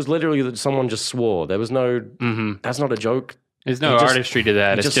joke was literally that someone just swore. There was no, that's not a joke. There's no artistry to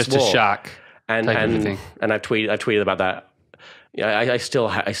that. It's just swore. A shock. And I've tweeted about that. Yeah, I still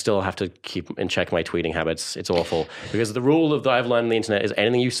have to keep in check my tweeting habits. It's awful because the rule that I've learned on the internet is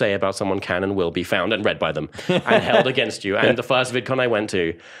anything you say about someone can and will be found and read by them and held against you. And the first VidCon I went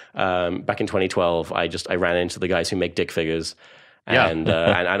to back in 2012, I ran into the guys who make dick figures, and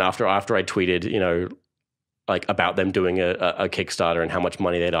after I tweeted, you know, like about them doing a Kickstarter and how much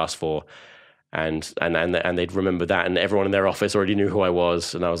money they'd asked for. And they'd remember that, and everyone in their office already knew who I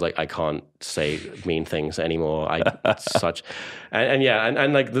was, and I was like, I can't say mean things anymore.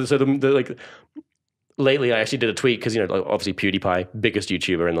 Lately I actually did a tweet because, you know, obviously PewDiePie, biggest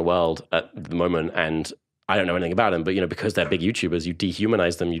YouTuber in the world at the moment, and I don't know anything about him, but, you know, because they're big YouTubers, you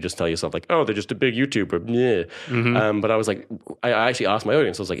dehumanize them. You just tell yourself like, oh, they're just a big YouTuber. Yeah. But I was like, I actually asked my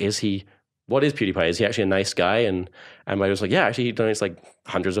audience, I was like, what is PewDiePie? Is he actually a nice guy? And I was like, yeah, actually he donates like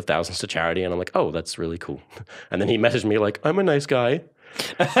hundreds of thousands to charity. And I'm like, oh, that's really cool. And then he messaged me like, I'm a nice guy.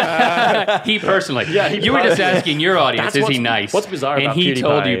 He personally. Yeah, you were just asking your audience, is he nice? What's bizarre about PewDiePie? And he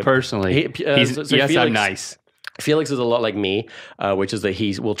told you personally, yes, I'm nice. Felix is a lot like me, which is that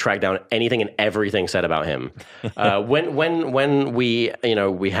he will track down anything and everything said about him. When we, you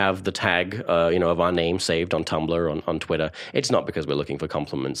know, we have the tag, you know, of our name saved on Tumblr, on Twitter, it's not because we're looking for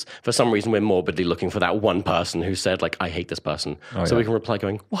compliments. For some reason, we're morbidly looking for that one person who said, like, I hate this person. We can reply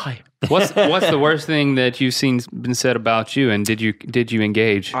going, why? What's the worst thing that you've seen been said about you, and did you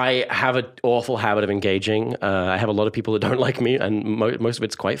engage? I have an awful habit of engaging. I have a lot of people that don't like me, and most of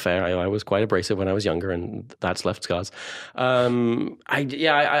it's quite fair. I was quite abrasive when I was younger, and that's left scars.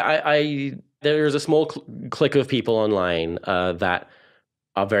 There's a small clique of people online that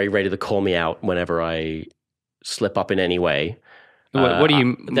are very ready to call me out whenever I slip up in any way. What do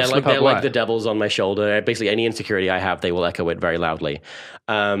you? They're like the devils on my shoulder. Basically, any insecurity I have, they will echo it very loudly.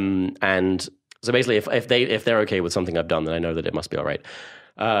 And so basically, if they're okay with something I've done, then I know that it must be all right.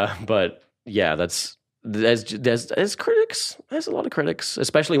 But yeah, there's critics. There's a lot of critics,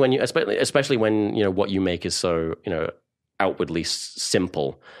 especially when you know what you make is so, you know, outwardly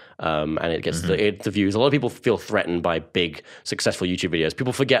simple. And it gets the views. A lot of people feel threatened by big, successful YouTube videos.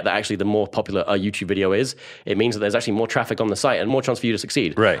 People forget that actually the more popular a YouTube video is, it means that there's actually more traffic on the site and more chance for you to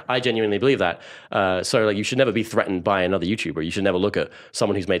succeed. Right. I genuinely believe that. So like, you should never be threatened by another YouTuber. You should never look at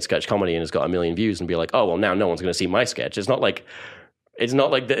someone who's made sketch comedy and has got 1 million views and be like, oh, well, now no one's going to see my sketch. It's not like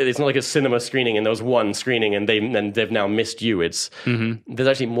a cinema screening and there was one screening and they've now missed you. It's there's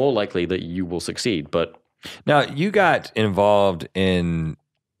actually more likely that you will succeed. But now you got involved in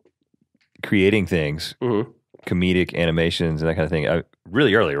creating things, comedic animations and that kind of thing,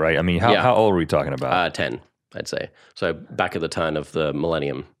 really early, right? I mean, how old are we talking about? 10, I'd say. So back at the turn of the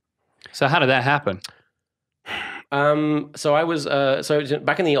millennium. So how did that happen? So I was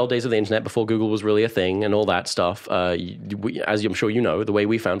back in the old days of the internet, before Google was really a thing and all that stuff. As I'm sure you know, the way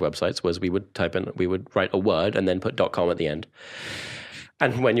we found websites was we would write a word and then put .com at the end.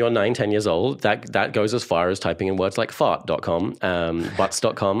 And when you're 9, 10 years old, that goes as far as typing in words like fart.com,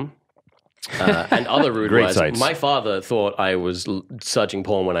 butts.com. And other rude words. Sites. My father thought I was searching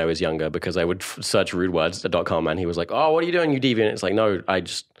porn when I was younger because I would search rude words at .com, and he was like, "Oh, what are you doing, you deviant?" It's like, no,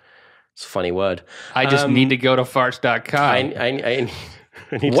 it's a funny word. I just need to go to farts.com. I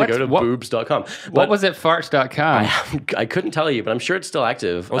need to go to boobs.com. What was it, farts.com? I couldn't tell you, but I'm sure it's still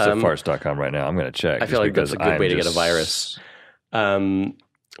active. What's at farts.com right now? I'm going to check. I feel like that's a good way to get a virus.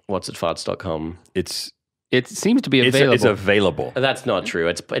 What's at farts.com? It seems to be available. It's available. That's not true.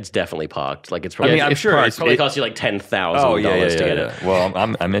 It's definitely parked. Like it's probably. I'm sure it probably costs you like $10,000 to get it. Well,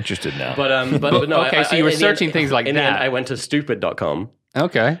 I'm interesed now. But no. Okay, so you were searching things like that. In the end, I went to stupid.com.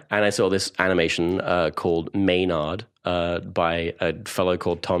 Okay. And I saw this animation called Maynard by a fellow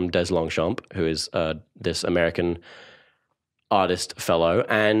called Tom Deslongchamp, who is this American artist fellow,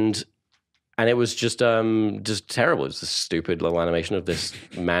 and it was just terrible. It was this stupid little animation of this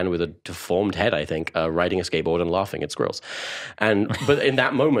man with a deformed head, I think, riding a skateboard and laughing at squirrels. But in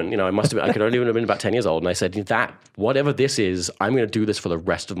that moment, I could only have been about 10 years old, and I said, whatever this is, I'm going to do this for the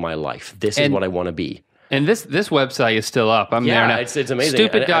rest of my life. This is what I want to be. And this website is still up. I'm there now. It's amazing.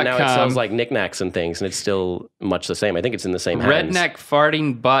 Stupid.com. And now it sells like knickknacks and things, and it's still much the same. I think it's in the same hands. Redneck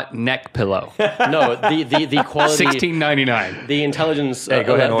farting butt neck pillow. No, the quality. $16.99. The intelligence. Hey,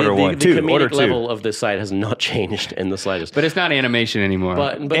 go ahead and order one. The comedic level of this site has not changed in the slightest. But it's not animation anymore.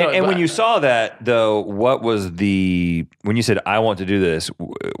 But when you saw that, though, what was when you said, I want to do this,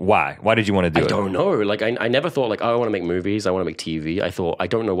 why? Why did you want to do it? I don't know. Like, I never thought, like, I want to make movies, I want to make TV. I thought, I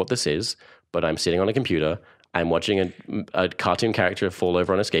don't know what this is, but I'm sitting on a computer, I'm watching a cartoon character fall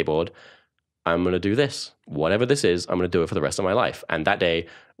over on a skateboard. I'm going to do this. Whatever this is, I'm going to do it for the rest of my life. And that day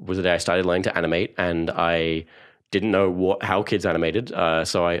was the day I started learning to animate, and I didn't know how kids animated.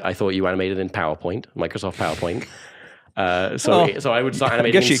 So I thought you animated in PowerPoint, Microsoft PowerPoint. So I would start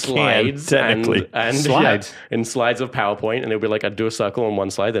animating in slides, technically. and slides. In slides of PowerPoint, and it would be like I'd do a circle on one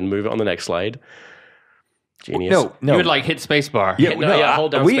slide, then move it on the next slide. Genius. No. You would like hit spacebar.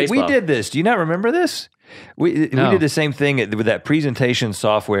 Hold down we spacebar. did this. Do you not remember this? We did the same thing with that presentation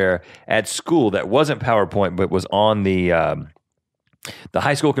software at school that wasn't PowerPoint, but was on the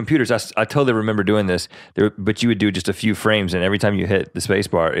high school computers. I totally remember doing this. But you would do just a few frames, and every time you hit the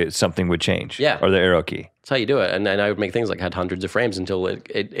spacebar, something would change. Yeah. Or the arrow key. That's how you do it. And I would make things like had hundreds of frames until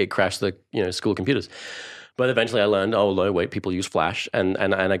it crashed the school computers. But eventually I learned, people use Flash. And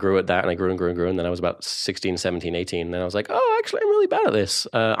I grew at that, and I grew and grew and grew. And then I was about 16, 17, 18. And then I was like, actually, I'm really bad at this.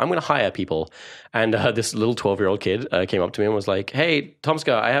 I'm going to hire people. And this little 12-year-old kid came up to me and was like, hey,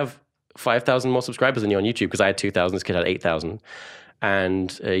 TomSka, I have 5,000 more subscribers than you on YouTube, because I had 2,000. This kid had 8,000.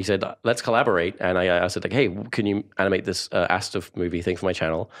 And he said, let's collaborate. And I said, like, hey, can you animate this Asta movie thing for my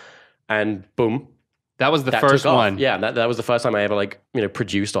channel? And boom. That was the first one. Yeah, that was the first time I ever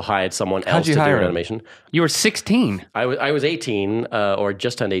produced or hired someone else to do an animation. You were 16. I was 18 or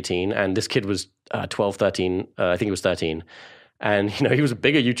just turned 18, and this kid was 12, 13. I think he was 13. And he was a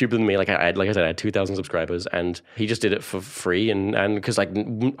bigger YouTuber than me. Like I said, I had 2,000 subscribers, and he just did it for free. And because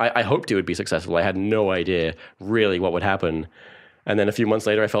I hoped it would be successful. I had no idea really what would happen. And then a few months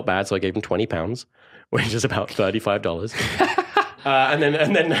later, I felt bad, so I gave him £20, which is about $35. And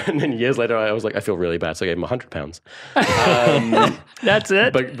then years later, I was like, I feel really bad, so I gave him £100. That's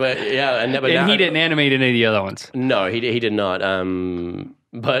it. But yeah, and he didn't animate any of the other ones. No, he did not.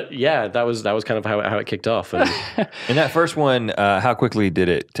 But yeah, that was kind of how it kicked off. And in that first one, how quickly did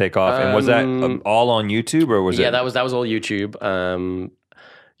it take off? And was that all on YouTube, or was it? Yeah, that was all YouTube.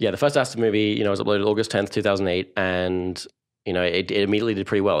 The first Asta movie, was uploaded August 10th, 2008, and it immediately did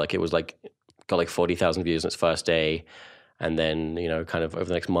pretty well. It was got 40,000 views in its first day. And then, kind of over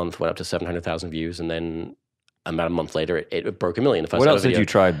the next month went up to 700,000 views. And then about a month later, it broke 1 million. The first What else video. had you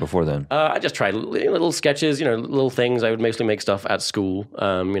tried before then? I just tried little sketches, little things. I would mostly make stuff at school.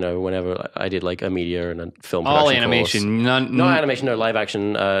 Whenever I did like a media and a film production All animation, course. No animation, no live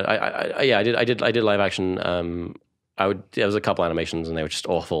action. I did live action. There was a couple animations and they were just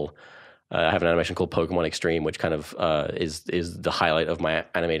awful. I have an animation called Pokemon Extreme, which kind of is the highlight of my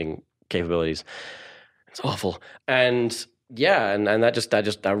animating capabilities. It's awful. And yeah, and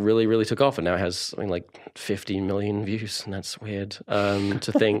that really, really took off, and now it has something like 50 million views, and that's weird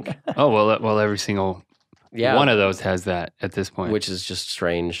to think. Oh well, every single one of those has that at this point, which is just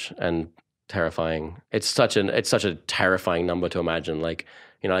strange and terrifying. It's such a terrifying number to imagine. Like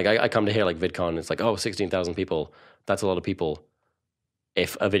I come to here like VidCon, it's like 16,000 people. That's a lot of people.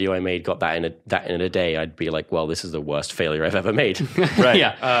 If a video I made got that in a day, I'd be like, well, this is the worst failure I've ever made. Right.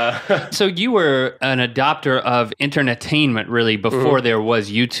 Yeah. So you were an adopter of internetainment really before there was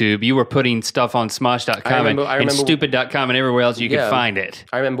YouTube. You were putting stuff on Smosh.com and Stupid.com and everywhere else you could find it.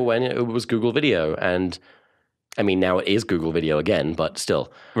 I remember when it was Google Video, and I mean now it is Google Video again, but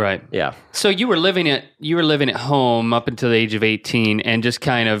still. Right. Yeah. So you were living at home up until the age of 18 and just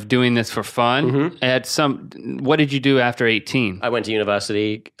kind of doing this for fun. What did you do after 18? I went to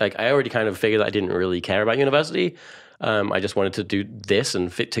university. Like I already kind of figured that I didn't really care about university. I just wanted to do this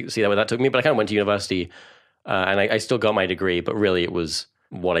and see where that took me. But I kind of went to university and I still got my degree, but really it was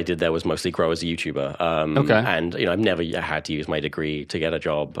what I did there was mostly grow as a YouTuber. Okay. And, I've never had to use my degree to get a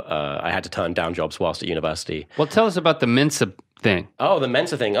job. I had to turn down jobs whilst at university. Well, tell us about the Mensa thing. Oh, the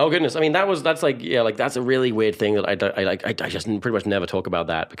Mensa thing. Oh, goodness. I mean, that's a really weird thing that I just pretty much never talk about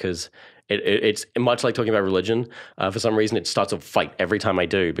that because it's much like talking about religion. For some reason, it starts a fight every time I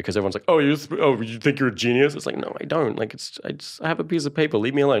do because everyone's like, you think you're a genius? It's like, no, I don't. Like, I have a piece of paper.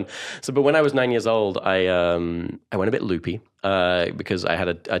 Leave me alone. So, but when I was 9 years old, I went a bit loopy because I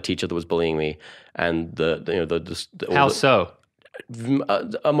had a teacher that was bullying me, and How so?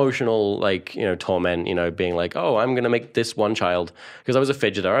 Emotional, torment, being like, I'm going to make this one child, because I was a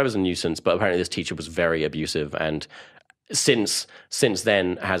fidgeter, I was a nuisance, but apparently this teacher was very abusive, and since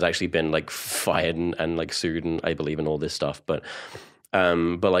then has actually been like fired and sued, and I believe in all this stuff, but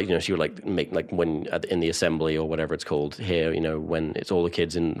she would make when in the assembly or whatever it's called here, when it's all the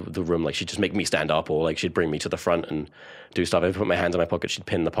kids in the room, she'd just make me stand up, or she'd bring me to the front and do stuff. I'd put my hands in my pockets, she'd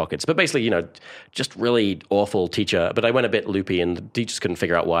pin the pockets. But basically, just really awful teacher. But I went a bit loopy and the teachers couldn't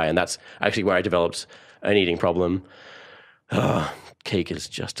figure out why. And that's actually where I developed an eating problem. Cake is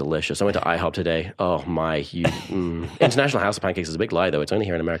just delicious. I went to IHOP today. Oh my, International House of Pancakes is a big lie, though. It's only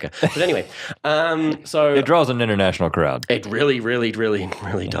here in America. But anyway, so it draws an international crowd. It really, really, really,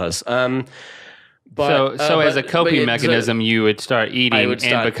 really does. But as a coping mechanism, you would start eating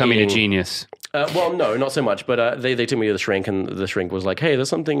and becoming a genius. Well, no, not so much. But they took me to the shrink, and the shrink was like, "Hey, there's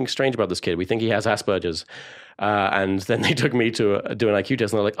something strange about this kid. We think he has Asperger's." And then they took me to do an IQ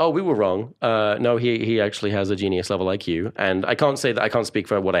test, and they're like, "Oh, we were wrong. No, he actually has a genius level IQ." And I can't say that I can't speak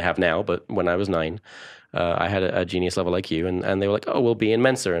for what I have now, but when I was 9, I had a genius level IQ, and they were like, "Oh, we'll be in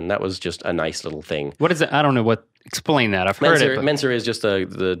Mensa," and that was just a nice little thing. What is it? I don't know what. Explain that. I've heard it. But... Mensa is just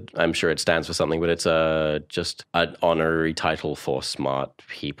I'm sure it stands for something, but it's just an honorary title for smart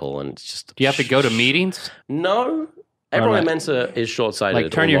people, and it's just. Do you have to go to meetings? No. Everyone in Mensa is short-sighted.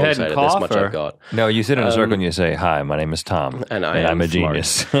 Like turn your head and cough? This much I've got. No, you sit in a circle and you say, "Hi, my name is Tom, and I'm a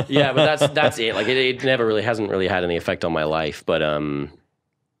genius." Yeah, but that's it. Like it never really hasn't really had any effect on my life. But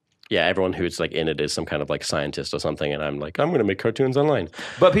yeah, everyone who's in it is some kind of scientist or something, and I'm like, I'm going to make cartoons online.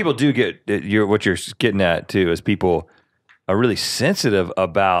 But people do get what you're getting at too, is people are really sensitive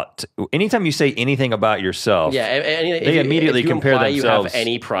about anytime you say anything about yourself. Yeah, they immediately compare themselves. You have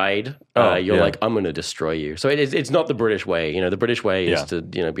any pride, you're like, I'm going to destroy you. So it's not the British way. The British way is to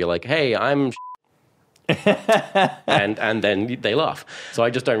be like, hey, I'm and then they laugh. So I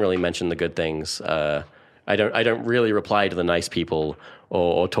just don't really mention the good things. I don't really reply to the nice people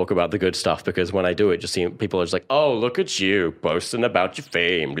or talk about the good stuff, because when I do it, just seeing people are just like, oh, look at you boasting about your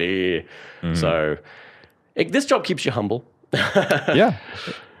fame. Mm-hmm. So this job keeps you humble. Yeah.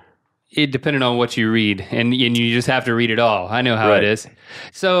 It depending on what you read, and you just have to read it all. I know how it is.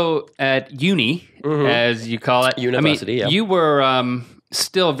 So at uni, as you call it, university, you were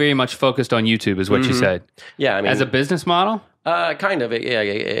still very much focused on YouTube, is what you said. Yeah, I mean, as a business model. Kind of, yeah.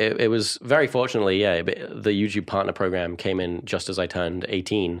 It was very fortunately, the YouTube partner program came in just as I turned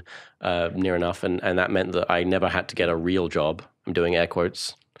 18, near enough, and that meant that I never had to get a real job. I'm doing air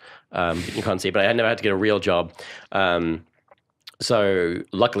quotes. You can't see it, but I never had to get a real job. So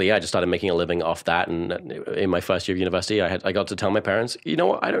luckily, I just started making a living off that. And in my first year of university, I got to tell my parents, you know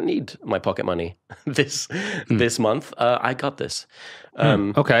what? I don't need my pocket money this month. I got this.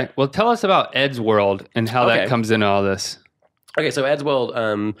 Okay. Well, tell us about Ed's World and how that comes into all this. Okay, so Ed's World,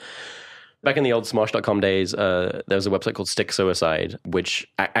 back in the old Smosh.com days, there was a website called Stick Suicide, which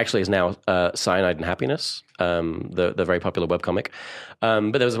actually is now Cyanide and Happiness, the very popular webcomic.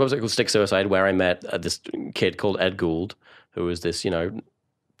 But there was a website called Stick Suicide where I met this kid called Ed Gould, who was this, for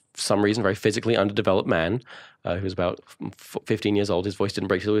some reason, very physically underdeveloped man who was about 15 years old. His voice didn't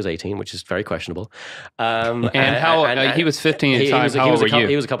break till he was 18, which is very questionable. And he was 15 at the time. How old were you?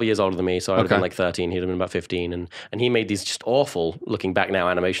 He was a couple of years older than me, so I would have been like 13. He'd have been about 15. And he made these just awful, looking back now,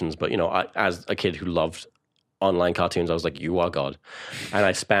 animations. But, as a kid who loved online cartoons, I was like, you are God. And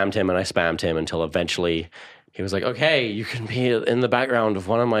I spammed him until eventually he was like, okay, you can be in the background of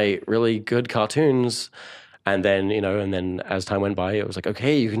one of my really good cartoons. And then, as time went by, it was like,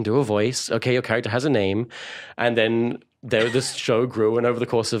 okay, you can do a voice. Okay, your character has a name. And then this show grew. And over the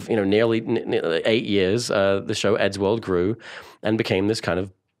course of, nearly 8 years, the show Ed's World grew and became this kind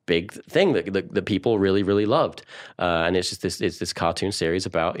of big thing that people really, really loved. And it's just this cartoon series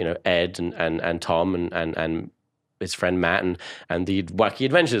about, Ed and Tom and his friend Matt and the wacky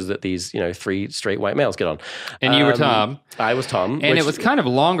adventures that these 3 straight white males get on. And you were Tom. I was Tom. And it was kind of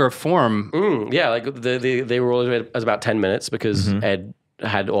longer form. Yeah, like they were always as about 10 minutes because Ed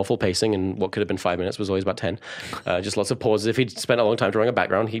had awful pacing and what could have been 5 minutes was always about 10. Just lots of pauses. If he'd spent a long time drawing a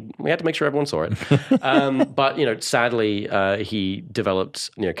background, we had to make sure everyone saw it. But sadly, he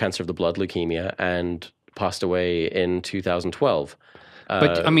developed cancer of the blood, leukemia, and passed away in 2012.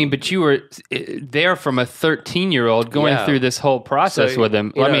 But you were there from a 13-year-old going through this whole process with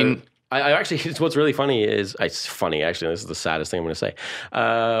him. I actually, what's really funny is, it's funny actually, this is the saddest thing I'm going to say.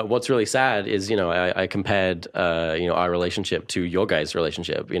 What's really sad is, I compared, our relationship to your guys'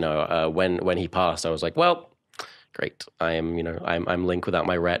 relationship. When he passed, I was like, well, great. I am, I'm Link without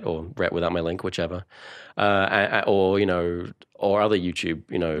my Rhett, or Rhett without my Link, whichever. Or other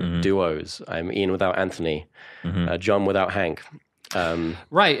YouTube, duos. I'm Ian without Anthony, John without Hank.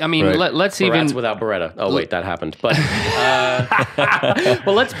 Right. I mean, let's even without Beretta. Oh wait, that happened. But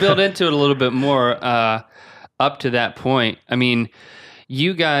well, let's build into it a little bit more. Up to that point, I mean,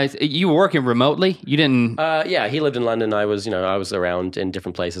 you were working remotely. You didn't. Yeah, he lived in London. I was around in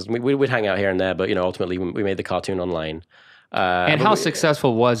different places. We would hang out here and there, but ultimately we made the cartoon online. And how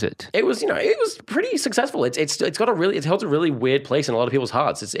successful was it? It was, it was pretty successful. It holds a really weird place in a lot of people's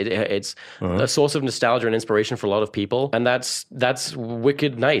hearts. It's a source of nostalgia and inspiration for a lot of people, and that's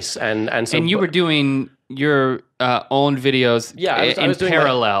wicked nice. And you were doing your own videos, I was doing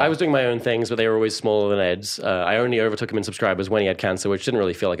parallel. I was doing my own things, but they were always smaller than Ed's. I only overtook him in subscribers when he had cancer, which didn't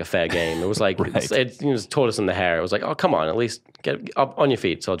really feel like a fair game. It was like it was tortoise in the hair. It was like, oh come on, at least get up on your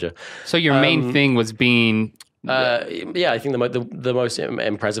feet, soldier. So your main thing was being. I think the most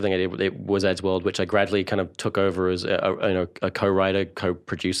impressive thing I did was Ed's World, which I gradually kind of took over as a co-writer,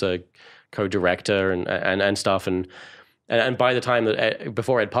 co-producer, co-director, and stuff. And by the time that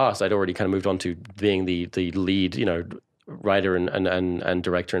before Ed passed, I'd already kind of moved on to being the lead, writer and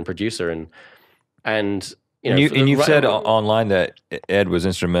director and producer. And you've said online that Ed was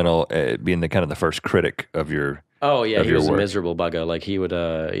instrumental at being the kind of the first critic of your. Oh yeah, he was a miserable bugger. Like he would,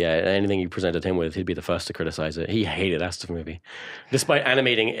 anything you presented him with, he'd be the first to criticize it. He hated Astro Movie, despite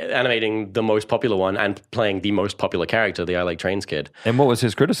animating the most popular one and playing the most popular character, the I Like Trains kid. And what was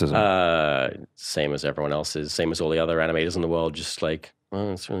his criticism? Same as everyone else's, same as all the other animators in the world. Just like,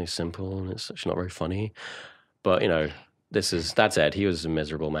 well, it's really simple and it's actually not very funny. But that's Ed. He was a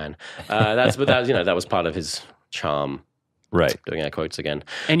miserable man. That was part of his charm. Right. Doing air quotes again.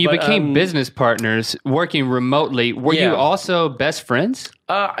 And you became business partners working remotely. Were you also best friends?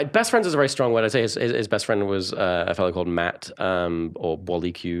 Best friends is a very strong word. I'd say his best friend was a fellow called Matt, or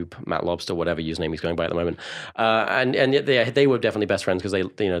Wally Cube, Matt Lobster, whatever username he's going by at the moment. And they were definitely best friends because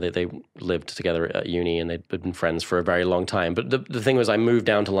they lived together at uni and they'd been friends for a very long time. But the thing was, I moved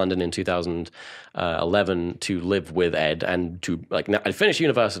down to London in 2011 to live with Ed and to I finished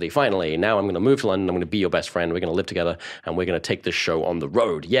university finally. Now I'm going to move to London. I'm going to be your best friend. We're going to live together and we're going to take this show on the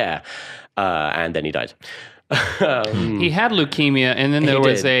road. Yeah. And then he died. He had leukemia, and then there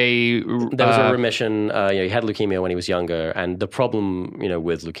was a remission. He had leukemia when he was younger, and the problem,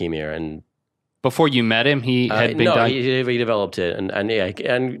 with leukemia, and before you met him, he had been he developed it, and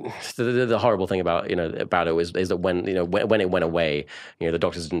the horrible thing about it is that when it went away, the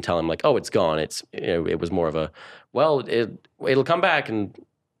doctors didn't tell him like, oh, it's gone. It was more of a, well, it'll come back, and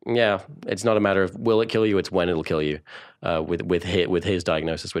yeah, it's not a matter of will it kill you, it's when it'll kill you. With his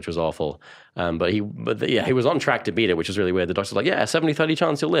diagnosis, which was awful. But he was on track to beat it, which was really weird. The doctor's like, yeah, 70-30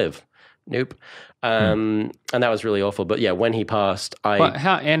 chance you'll live. Nope. And that was really awful. But yeah, when he passed,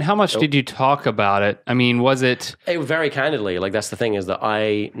 how much did you talk about it? I mean, was it very candidly? Like, that's the thing, is that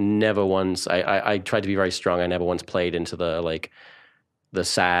I never once. I tried to be very strong. I never once played into the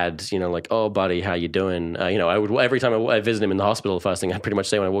sad, like, oh, buddy, how you doing? I would, every time I visit him in the hospital, the first thing I'd pretty much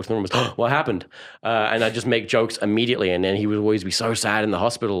say when I walked in the room was, oh, what happened? And I'd just make jokes immediately. And then he would always be so sad in the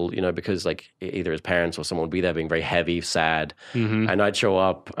hospital, because like either his parents or someone would be there being very heavy, sad. Mm-hmm. And I'd show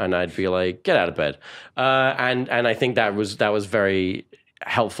up and I'd be like, get out of bed. And I think that was very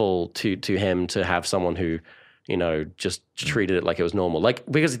helpful to him to have someone who, just treated it like it was normal. Like,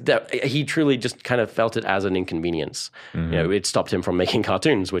 because he truly just kind of felt it as an inconvenience. Mm-hmm. It stopped him from making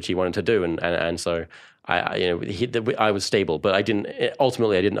cartoons, which he wanted to do. And so I was stable, but I didn't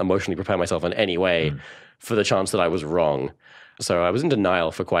emotionally prepare myself in any way for the chance that I was wrong. So I was in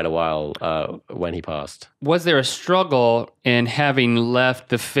denial for quite a while when he passed. Was there a struggle in having left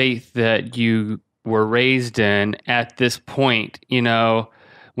the faith that you were raised in at this point,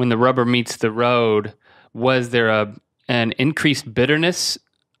 when the rubber meets the road? Was there an increased bitterness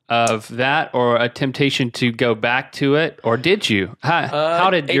of that, or a temptation to go back to it, or did you? How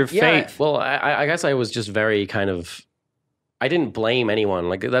did your faith? Well, I guess I was just very kind of. I didn't blame anyone.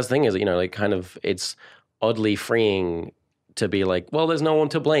 Like, that's the thing is, kind of, it's oddly freeing to be like, well, there's no one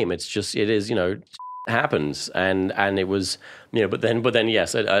to blame. It's just, it is, happens, and it was, but then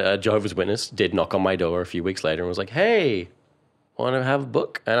yes, a Jehovah's Witness did knock on my door a few weeks later and was like, hey, want to have a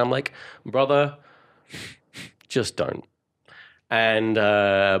book? And I'm like, brother, just don't. And,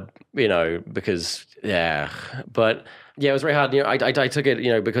 because, but yeah, it was very hard. I took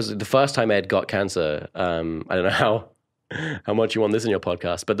it, because the first time Ed got cancer, I don't know how much you want this in your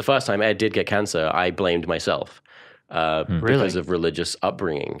podcast, but the first time Ed did get cancer, I blamed myself. Because of religious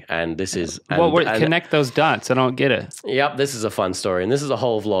upbringing. And this is... connect those dots. I don't get it. Yep, this is a fun story. And this is a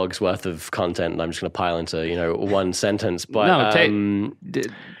whole vlog's worth of content, and I'm just going to pile into, one sentence. But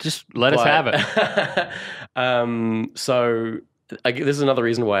just let us have it. So this is another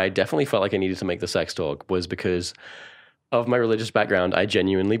reason why I definitely felt like I needed to make the sex talk, was because of my religious background. I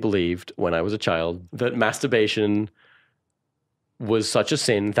genuinely believed when I was a child that masturbation was such a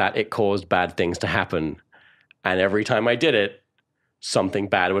sin that it caused bad things to happen. And every time I did it, something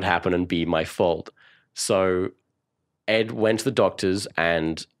bad would happen and be my fault. So Ed went to the doctors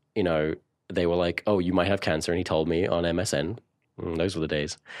and, they were like, oh, you might have cancer. And he told me on MSN. Those were the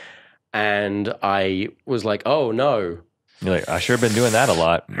days. And I was like, oh, no. You're like, I sure have been doing that a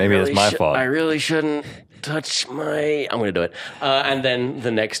lot. Maybe it's my fault. I really shouldn't touch I'm going to do it. And then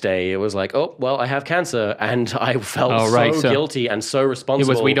the next day it was like, oh, well, I have cancer. And I felt so guilty and so responsible.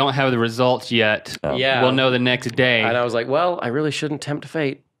 It was, we don't have the results yet. Oh. Yeah. We'll know the next day. And I was like, well, I really shouldn't tempt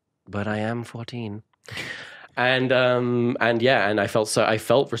fate, but I am 14. And I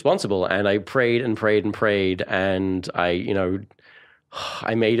felt responsible, and I prayed and prayed and prayed. And I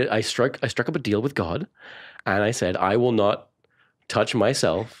struck up a deal with God, and I said, I will not touch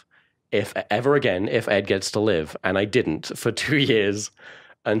myself if Ed gets to live. And I didn't for 2 years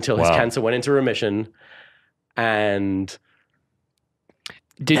until his cancer went into remission. And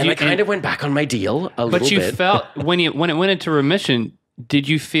I kind of went back on my deal a little bit. But you felt, when it went into remission, did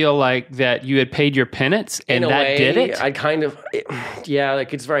you feel like that you had paid your penance and that did it? I kind of,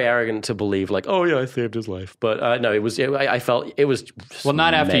 it's very arrogant to believe like, oh yeah, I saved his life. But no, I felt it was well,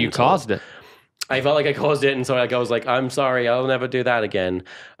 not after you caused it. I felt like I caused it, and so I was like, I'm sorry, I'll never do that again.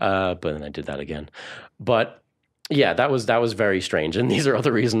 But then I did that again. But yeah, that was very strange. And these are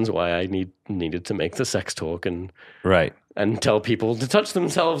other reasons why I needed to make the sex talk and tell people to touch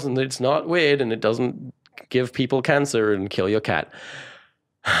themselves, and it's not weird, and it doesn't give people cancer and kill your cat.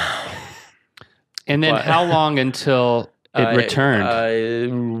 And then how long until it returned?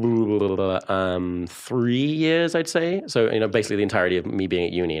 3 years, I'd say. So, basically the entirety of me being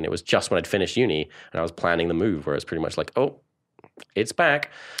at uni, and it was just when I'd finished uni and I was planning the move, where it's pretty much like, oh, it's back.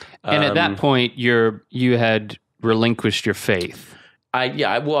 And at that point, you had relinquished your faith. I'd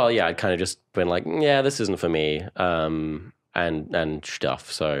kind of just been like, yeah, this isn't for me. And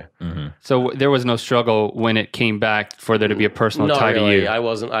stuff. So, so there was no struggle when it came back for there to be a personal tie to you. I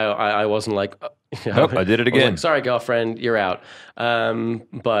wasn't like, I did it again. Like, sorry, girlfriend, you're out.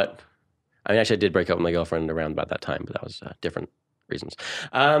 But I mean, actually, I did break up with my girlfriend around about that time, but that was different reasons.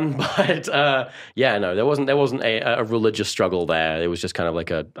 There wasn't a religious struggle there. It was just kind of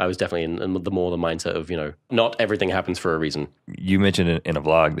like I was definitely in the mindset of, not everything happens for a reason. You mentioned in a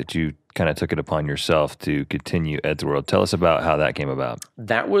vlog that you kind of took it upon yourself to continue Ed's World. Tell us about how that came about.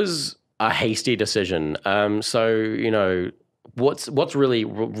 That was a hasty decision. What's really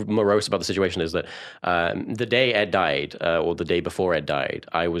morose about the situation is that the day Ed died, or the day before Ed died,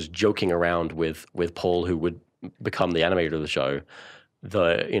 I was joking around with Paul, who would become the animator of the show.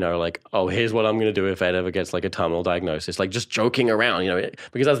 Here's what I'm going to do if Ed ever gets like a terminal diagnosis, like just joking around,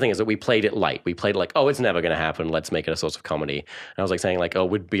 because the other thing is that we played it light. We played it like, oh, it's never going to happen. Let's make it a source of comedy. And I was like saying like, oh,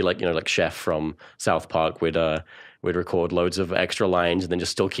 we'd be like, like Chef from South Park would record loads of extra lines and then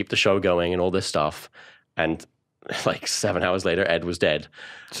just still keep the show going and all this stuff. And like 7 hours later, Ed was dead.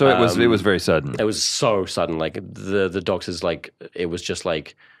 So it was very sudden. It was so sudden. Like the doctors, like it was just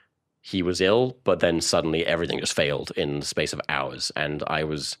like he was ill, but then suddenly everything just failed in the space of hours, and I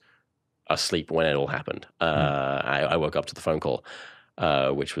was asleep when it all happened. I woke up to the phone call,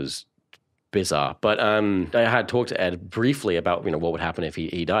 which was bizarre. But I had talked to Ed briefly about what would happen if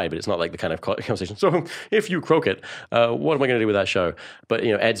he died, but it's not like the kind of conversation. So if you croak it, what am I going to do with that show? But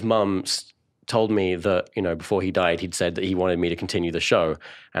Ed's mum told me that, before he died, he'd said that he wanted me to continue the show.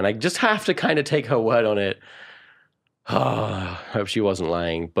 And I just have to kind of take her word on it. I hope she wasn't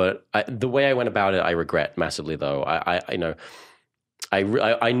lying. But the way I went about it, I regret massively, though. I know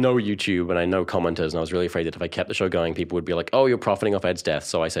YouTube and I know commenters, and I was really afraid that if I kept the show going, people would be like, oh, you're profiting off Ed's death.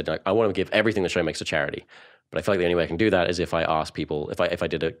 So I said, I want to give everything the show makes to charity. But I feel like the only way I can do that is if I ask people, if I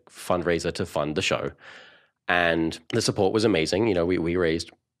did a fundraiser to fund the show. And the support was amazing. We raised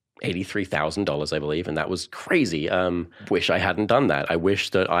 $83,000, I believe, and that was crazy. Wish I hadn't done that. I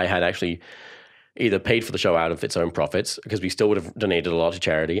wish that I had actually either paid for the show out of its own profits, because we still would have donated a lot to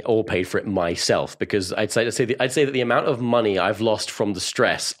charity, or paid for it myself, because I'd say that the amount of money I've lost from the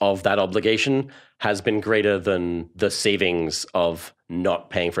stress of that obligation has been greater than the savings of not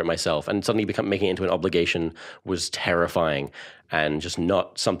paying for it myself. And suddenly making it into an obligation was terrifying, and just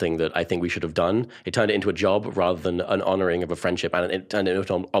not something that I think we should have done. It turned it into a job rather than an honoring of a friendship, and it turned it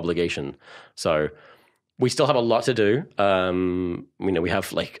into an obligation. So we still have a lot to do. We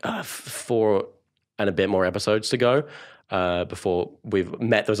have like 4 and a bit more episodes to go before we've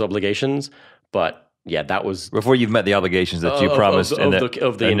met those obligations. But yeah, that was before you've met the obligations that you promised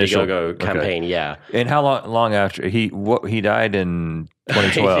of the initial Indiegogo campaign. Okay. Yeah. And how long after he died in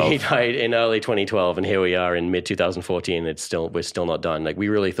 2012? He died in early 2012, and here we are in mid 2014. We're still not done. Like we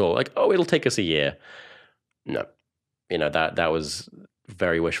really thought, like, oh, it'll take us a year. No, that was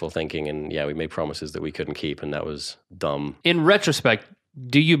very wishful thinking, and yeah, we made promises that we couldn't keep, and that was dumb. In retrospect,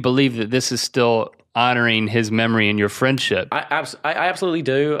 do you believe that this is still honoring his memory and your friendship? I absolutely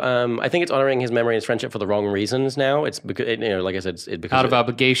do. I think it's honoring his memory and his friendship for the wrong reasons now. It's because, like I said, it's because out of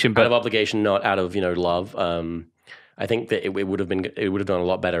obligation, out of obligation, not out of love. I think that it would have done a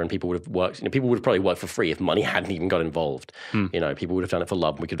lot better, and people would have worked. People would have probably worked for free if money hadn't even got involved. People would have done it for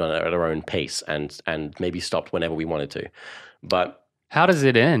love, and we could have done it at our own pace, and maybe stopped whenever we wanted to. But how does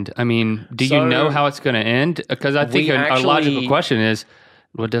it end? I mean, do you know how it's going to end? Because I think a logical question is,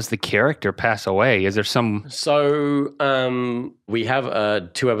 well, does the character pass away? Is there some... So we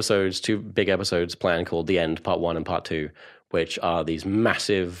have 2 big episodes planned called The End, Part 1 and Part 2, which are these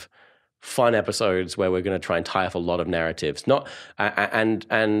massive, fun episodes where we're going to try and tie up a lot of narratives. Not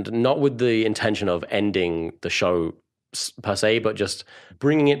with the intention of ending the show per se, but just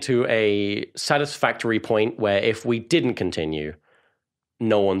bringing it to a satisfactory point where if we didn't continue,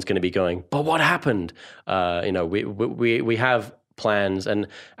 no one's going to be going, but what happened? We have plans, and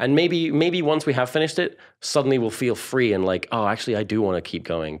maybe once we have finished it, suddenly we'll feel free and like, oh, actually I do want to keep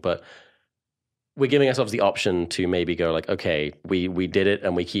going. But we're giving ourselves the option to maybe go like, okay, we did it,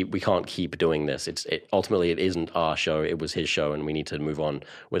 and we can't keep doing this. Ultimately it isn't our show, it was his show, and we need to move on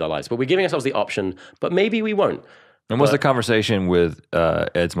with our lives. But we're giving ourselves the option, but maybe we won't. And what's the conversation with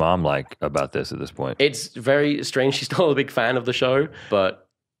Ed's mom like about this at this point? It's very strange. She's still a big fan of the show, but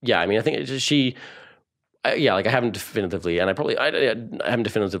yeah, I mean, I think I haven't definitively, and I haven't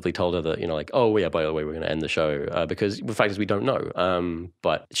definitively told her that, like, oh yeah, by the way, we're going to end the show, because the fact is we don't know.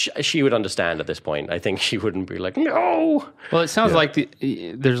 But she would understand at this point. I think she wouldn't be like, no. Well, it sounds like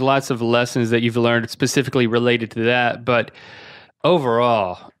there's lots of lessons that you've learned specifically related to that, but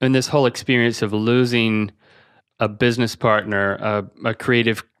overall, in this whole experience of losing a business partner, a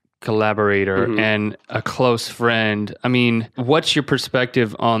creative collaborator, and a close friend. I mean, what's your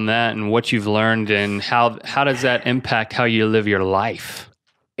perspective on that, and what you've learned, and how does that impact how you live your life?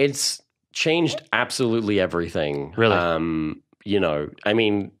 It's changed absolutely everything. Really? I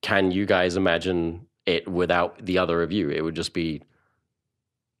mean, can you guys imagine it without the other of you? It would just be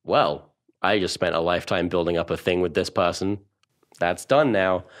well, I just spent a lifetime building up a thing with this person. That's done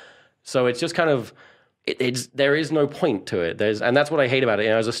now. So it's just kind of, there is no point to it. And that's what I hate about it.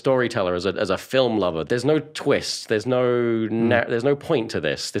 As a storyteller, as a film lover, there's no twist. There's no point to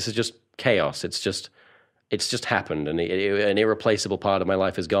this. This is just chaos. It's just happened, and an irreplaceable part of my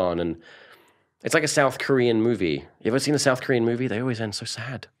life is gone. And it's like a South Korean movie. You ever seen a South Korean movie? They always end so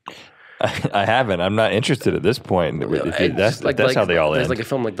sad. I haven't. I'm not interested at this point. That's how they all end. There's like a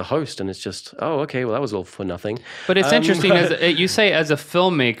film like The Host, and it's just, oh, okay, well, that was all for nothing. But it's interesting, as you say, as a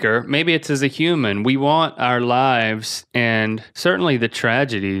filmmaker, maybe it's as a human, we want our lives and certainly the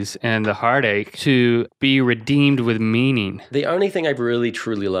tragedies and the heartache to be redeemed with meaning. The only thing I've really,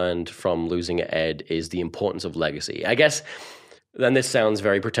 truly learned from losing Ed is the importance of legacy. I guess... Then this sounds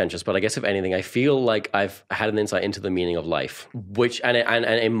very pretentious, but I guess if anything, I feel like I've had an insight into the meaning of life, which, and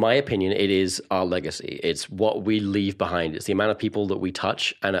in my opinion, it is our legacy. It's what we leave behind. It's the amount of people that we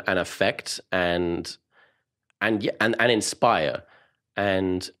touch and affect and inspire.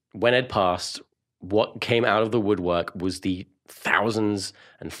 And when Ed passed, what came out of the woodwork was the thousands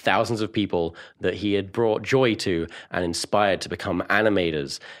and thousands of people that he had brought joy to and inspired to become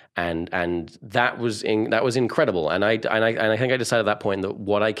animators, and that was incredible. And I think I decided at that point that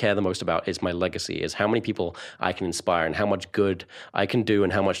what I care the most about is my legacy, is how many people I can inspire and how much good I can do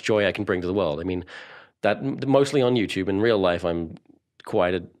and how much joy I can bring to the world. I mean, that mostly on YouTube. In real life, I'm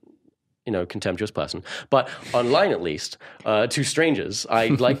quite a contemptuous person, but online at least, to strangers, I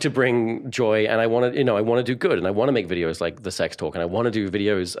like to bring joy, and I want to do good, and I want to make videos like the sex talk, and I want to do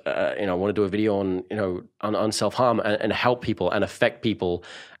videos, I want to do a video on self-harm and help people and affect people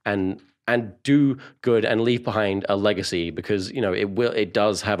and do good and leave behind a legacy, because it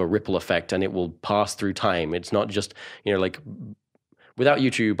does have a ripple effect and it will pass through time. It's not just without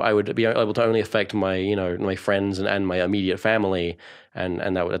YouTube, I would be able to only affect my, my friends and my immediate family,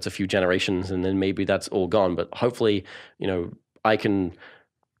 and that's a few generations, and then maybe that's all gone. But hopefully, I can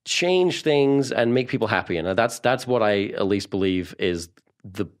change things and make people happy, and that's what I at least believe is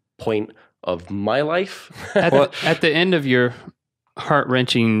the point of my life. At the end of your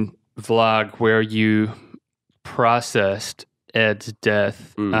heart-wrenching vlog where you processed Ed's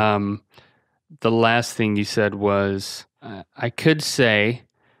death, the last thing you said was, I could say,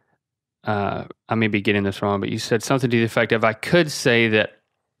 I may be getting this wrong, but you said something to the effect of, I could say that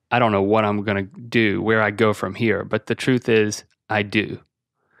I don't know what I'm going to do, where I go from here, but the truth is I do.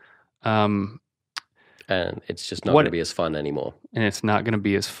 And it's just not going to be as fun anymore. And it's not going to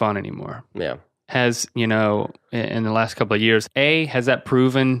be as fun anymore. Yeah. Has, in the last couple of years, has that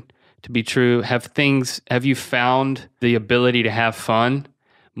proven to be true? Have you found the ability to have fun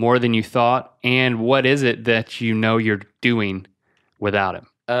more than you thought? And what is it that you're doing without him?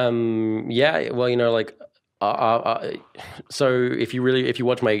 Yeah, well, so if you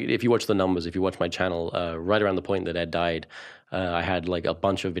watch the numbers, if you watch my channel, right around the point that Ed died, I had a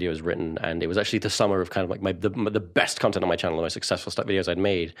bunch of videos written, and it was actually the summer of kind of the best content on my channel, the most successful videos I'd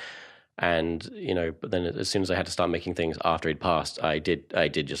made. And, but then as soon as I had to start making things after he'd passed, I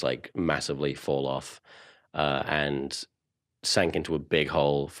did just massively fall off, and sank into a big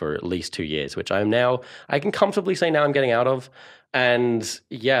hole for at least 2 years, which I can comfortably say now I'm getting out of. And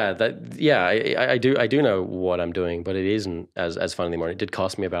I do know what I'm doing, but it isn't as fun anymore. It did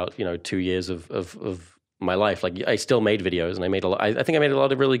cost me about 2 years of my life. I still made videos, and I made a lot. I think I made a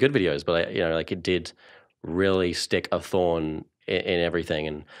lot of really good videos, but it did really stick a thorn in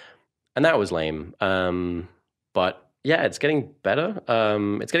everything, and that was lame. But yeah, it's getting better.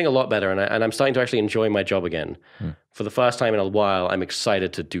 It's getting a lot better, and I'm starting to actually enjoy my job again. For the first time in a while, I'm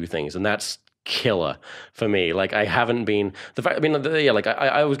excited to do things, and that's killer for me. I haven't been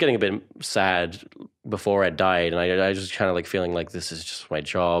I was getting a bit sad before Ed died, and I was just kind of feeling like this is just my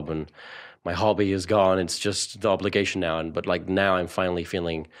job and my hobby is gone. It's just the obligation now, but now I'm finally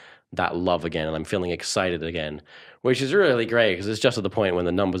feeling that love again, and I'm feeling excited again, which is really great, because it's just at the point when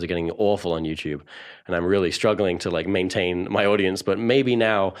the numbers are getting awful on YouTube, and I'm really struggling to maintain my audience. But maybe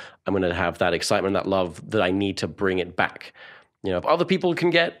now I'm going to have that excitement, that love that I need to bring it back. If other people can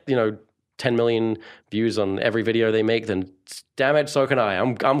get 10 million views on every video they make, then damn it, so can I.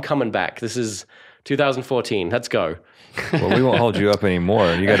 I'm coming back. This is 2014. Let's go. Well, we won't hold you up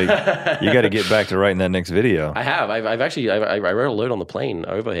anymore. You got to get back to writing that next video. I have. I've actually wrote a load on the plane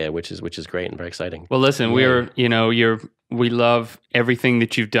over here, which is great and very exciting. Well, listen, we love everything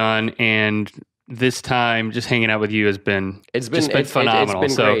that you've done, and this time just hanging out with you has been phenomenal.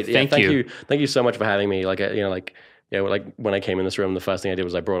 It's been great. So thank you. Thank you so much for having me. When I came in this room, the first thing I did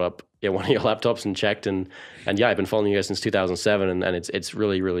was I brought up one of your laptops and checked, and I've been following you guys since 2007, and it's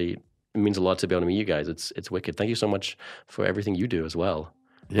really, really, it means a lot to be able to meet you guys. It's wicked. Thank you so much for everything you do as well.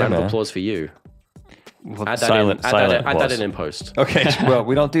 Yeah, Round of man. applause for you. Well, Add that silent add that applause. in post. Okay, well,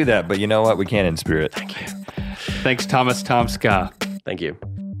 we don't do that, but you know what? We can in spirit. Thank you. Thanks, Thomas TomSka. Thank you.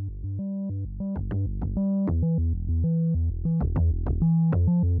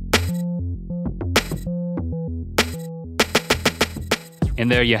 And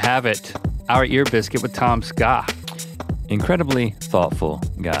there you have it. Our ear biscuit with TomSka. Incredibly thoughtful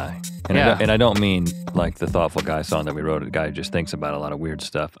guy. And I don't mean like the thoughtful guy song that we wrote, a guy who just thinks about a lot of weird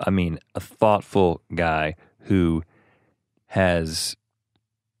stuff. I mean a thoughtful guy who has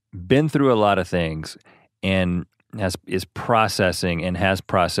been through a lot of things and is processing and has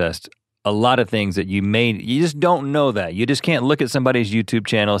processed a lot of things that you just don't know that. You just can't look at somebody's YouTube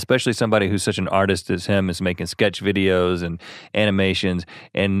channel, especially somebody who's such an artist as him, is making sketch videos and animations,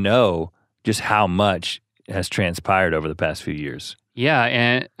 and know just how much has transpired over the past few years. Yeah,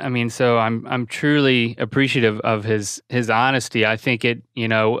 and I mean, so I'm truly appreciative of his honesty. I think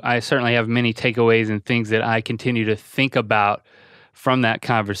I certainly have many takeaways and things that I continue to think about from that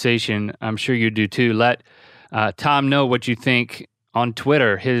conversation. I'm sure you do too. Let Tom know what you think on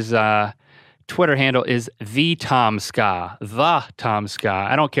Twitter. His Twitter handle is the TomSka.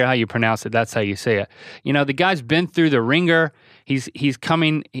 I don't care how you pronounce it. That's how you say it. You know, the guy's been through the ringer. He's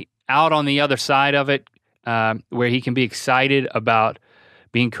coming out on the other side of it, where he can be excited about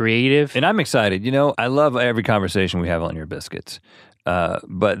being creative. And I'm excited. You know, I love every conversation we have on Your Biscuits.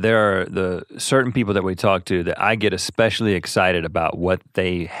 But there are the certain people that we talk to that I get especially excited about what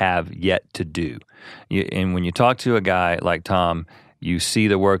they have yet to do. And when you talk to a guy like Tom, you see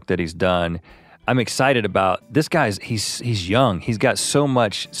the work that he's done. I'm excited about this guy's. He's young. He's got so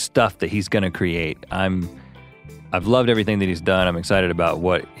much stuff that he's going to create. I've loved everything that he's done. I'm excited about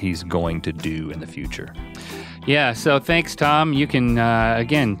what he's going to do in the future. Yeah, so thanks, Tom. You can,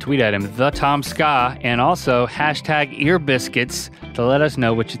 again, tweet at him, the TomSka, and also hashtag earbiscuits to let us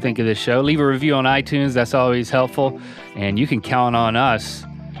know what you think of this show. Leave a review on iTunes. That's always helpful. And you can count on us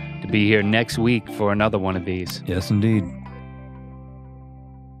to be here next week for another one of these. Yes, indeed.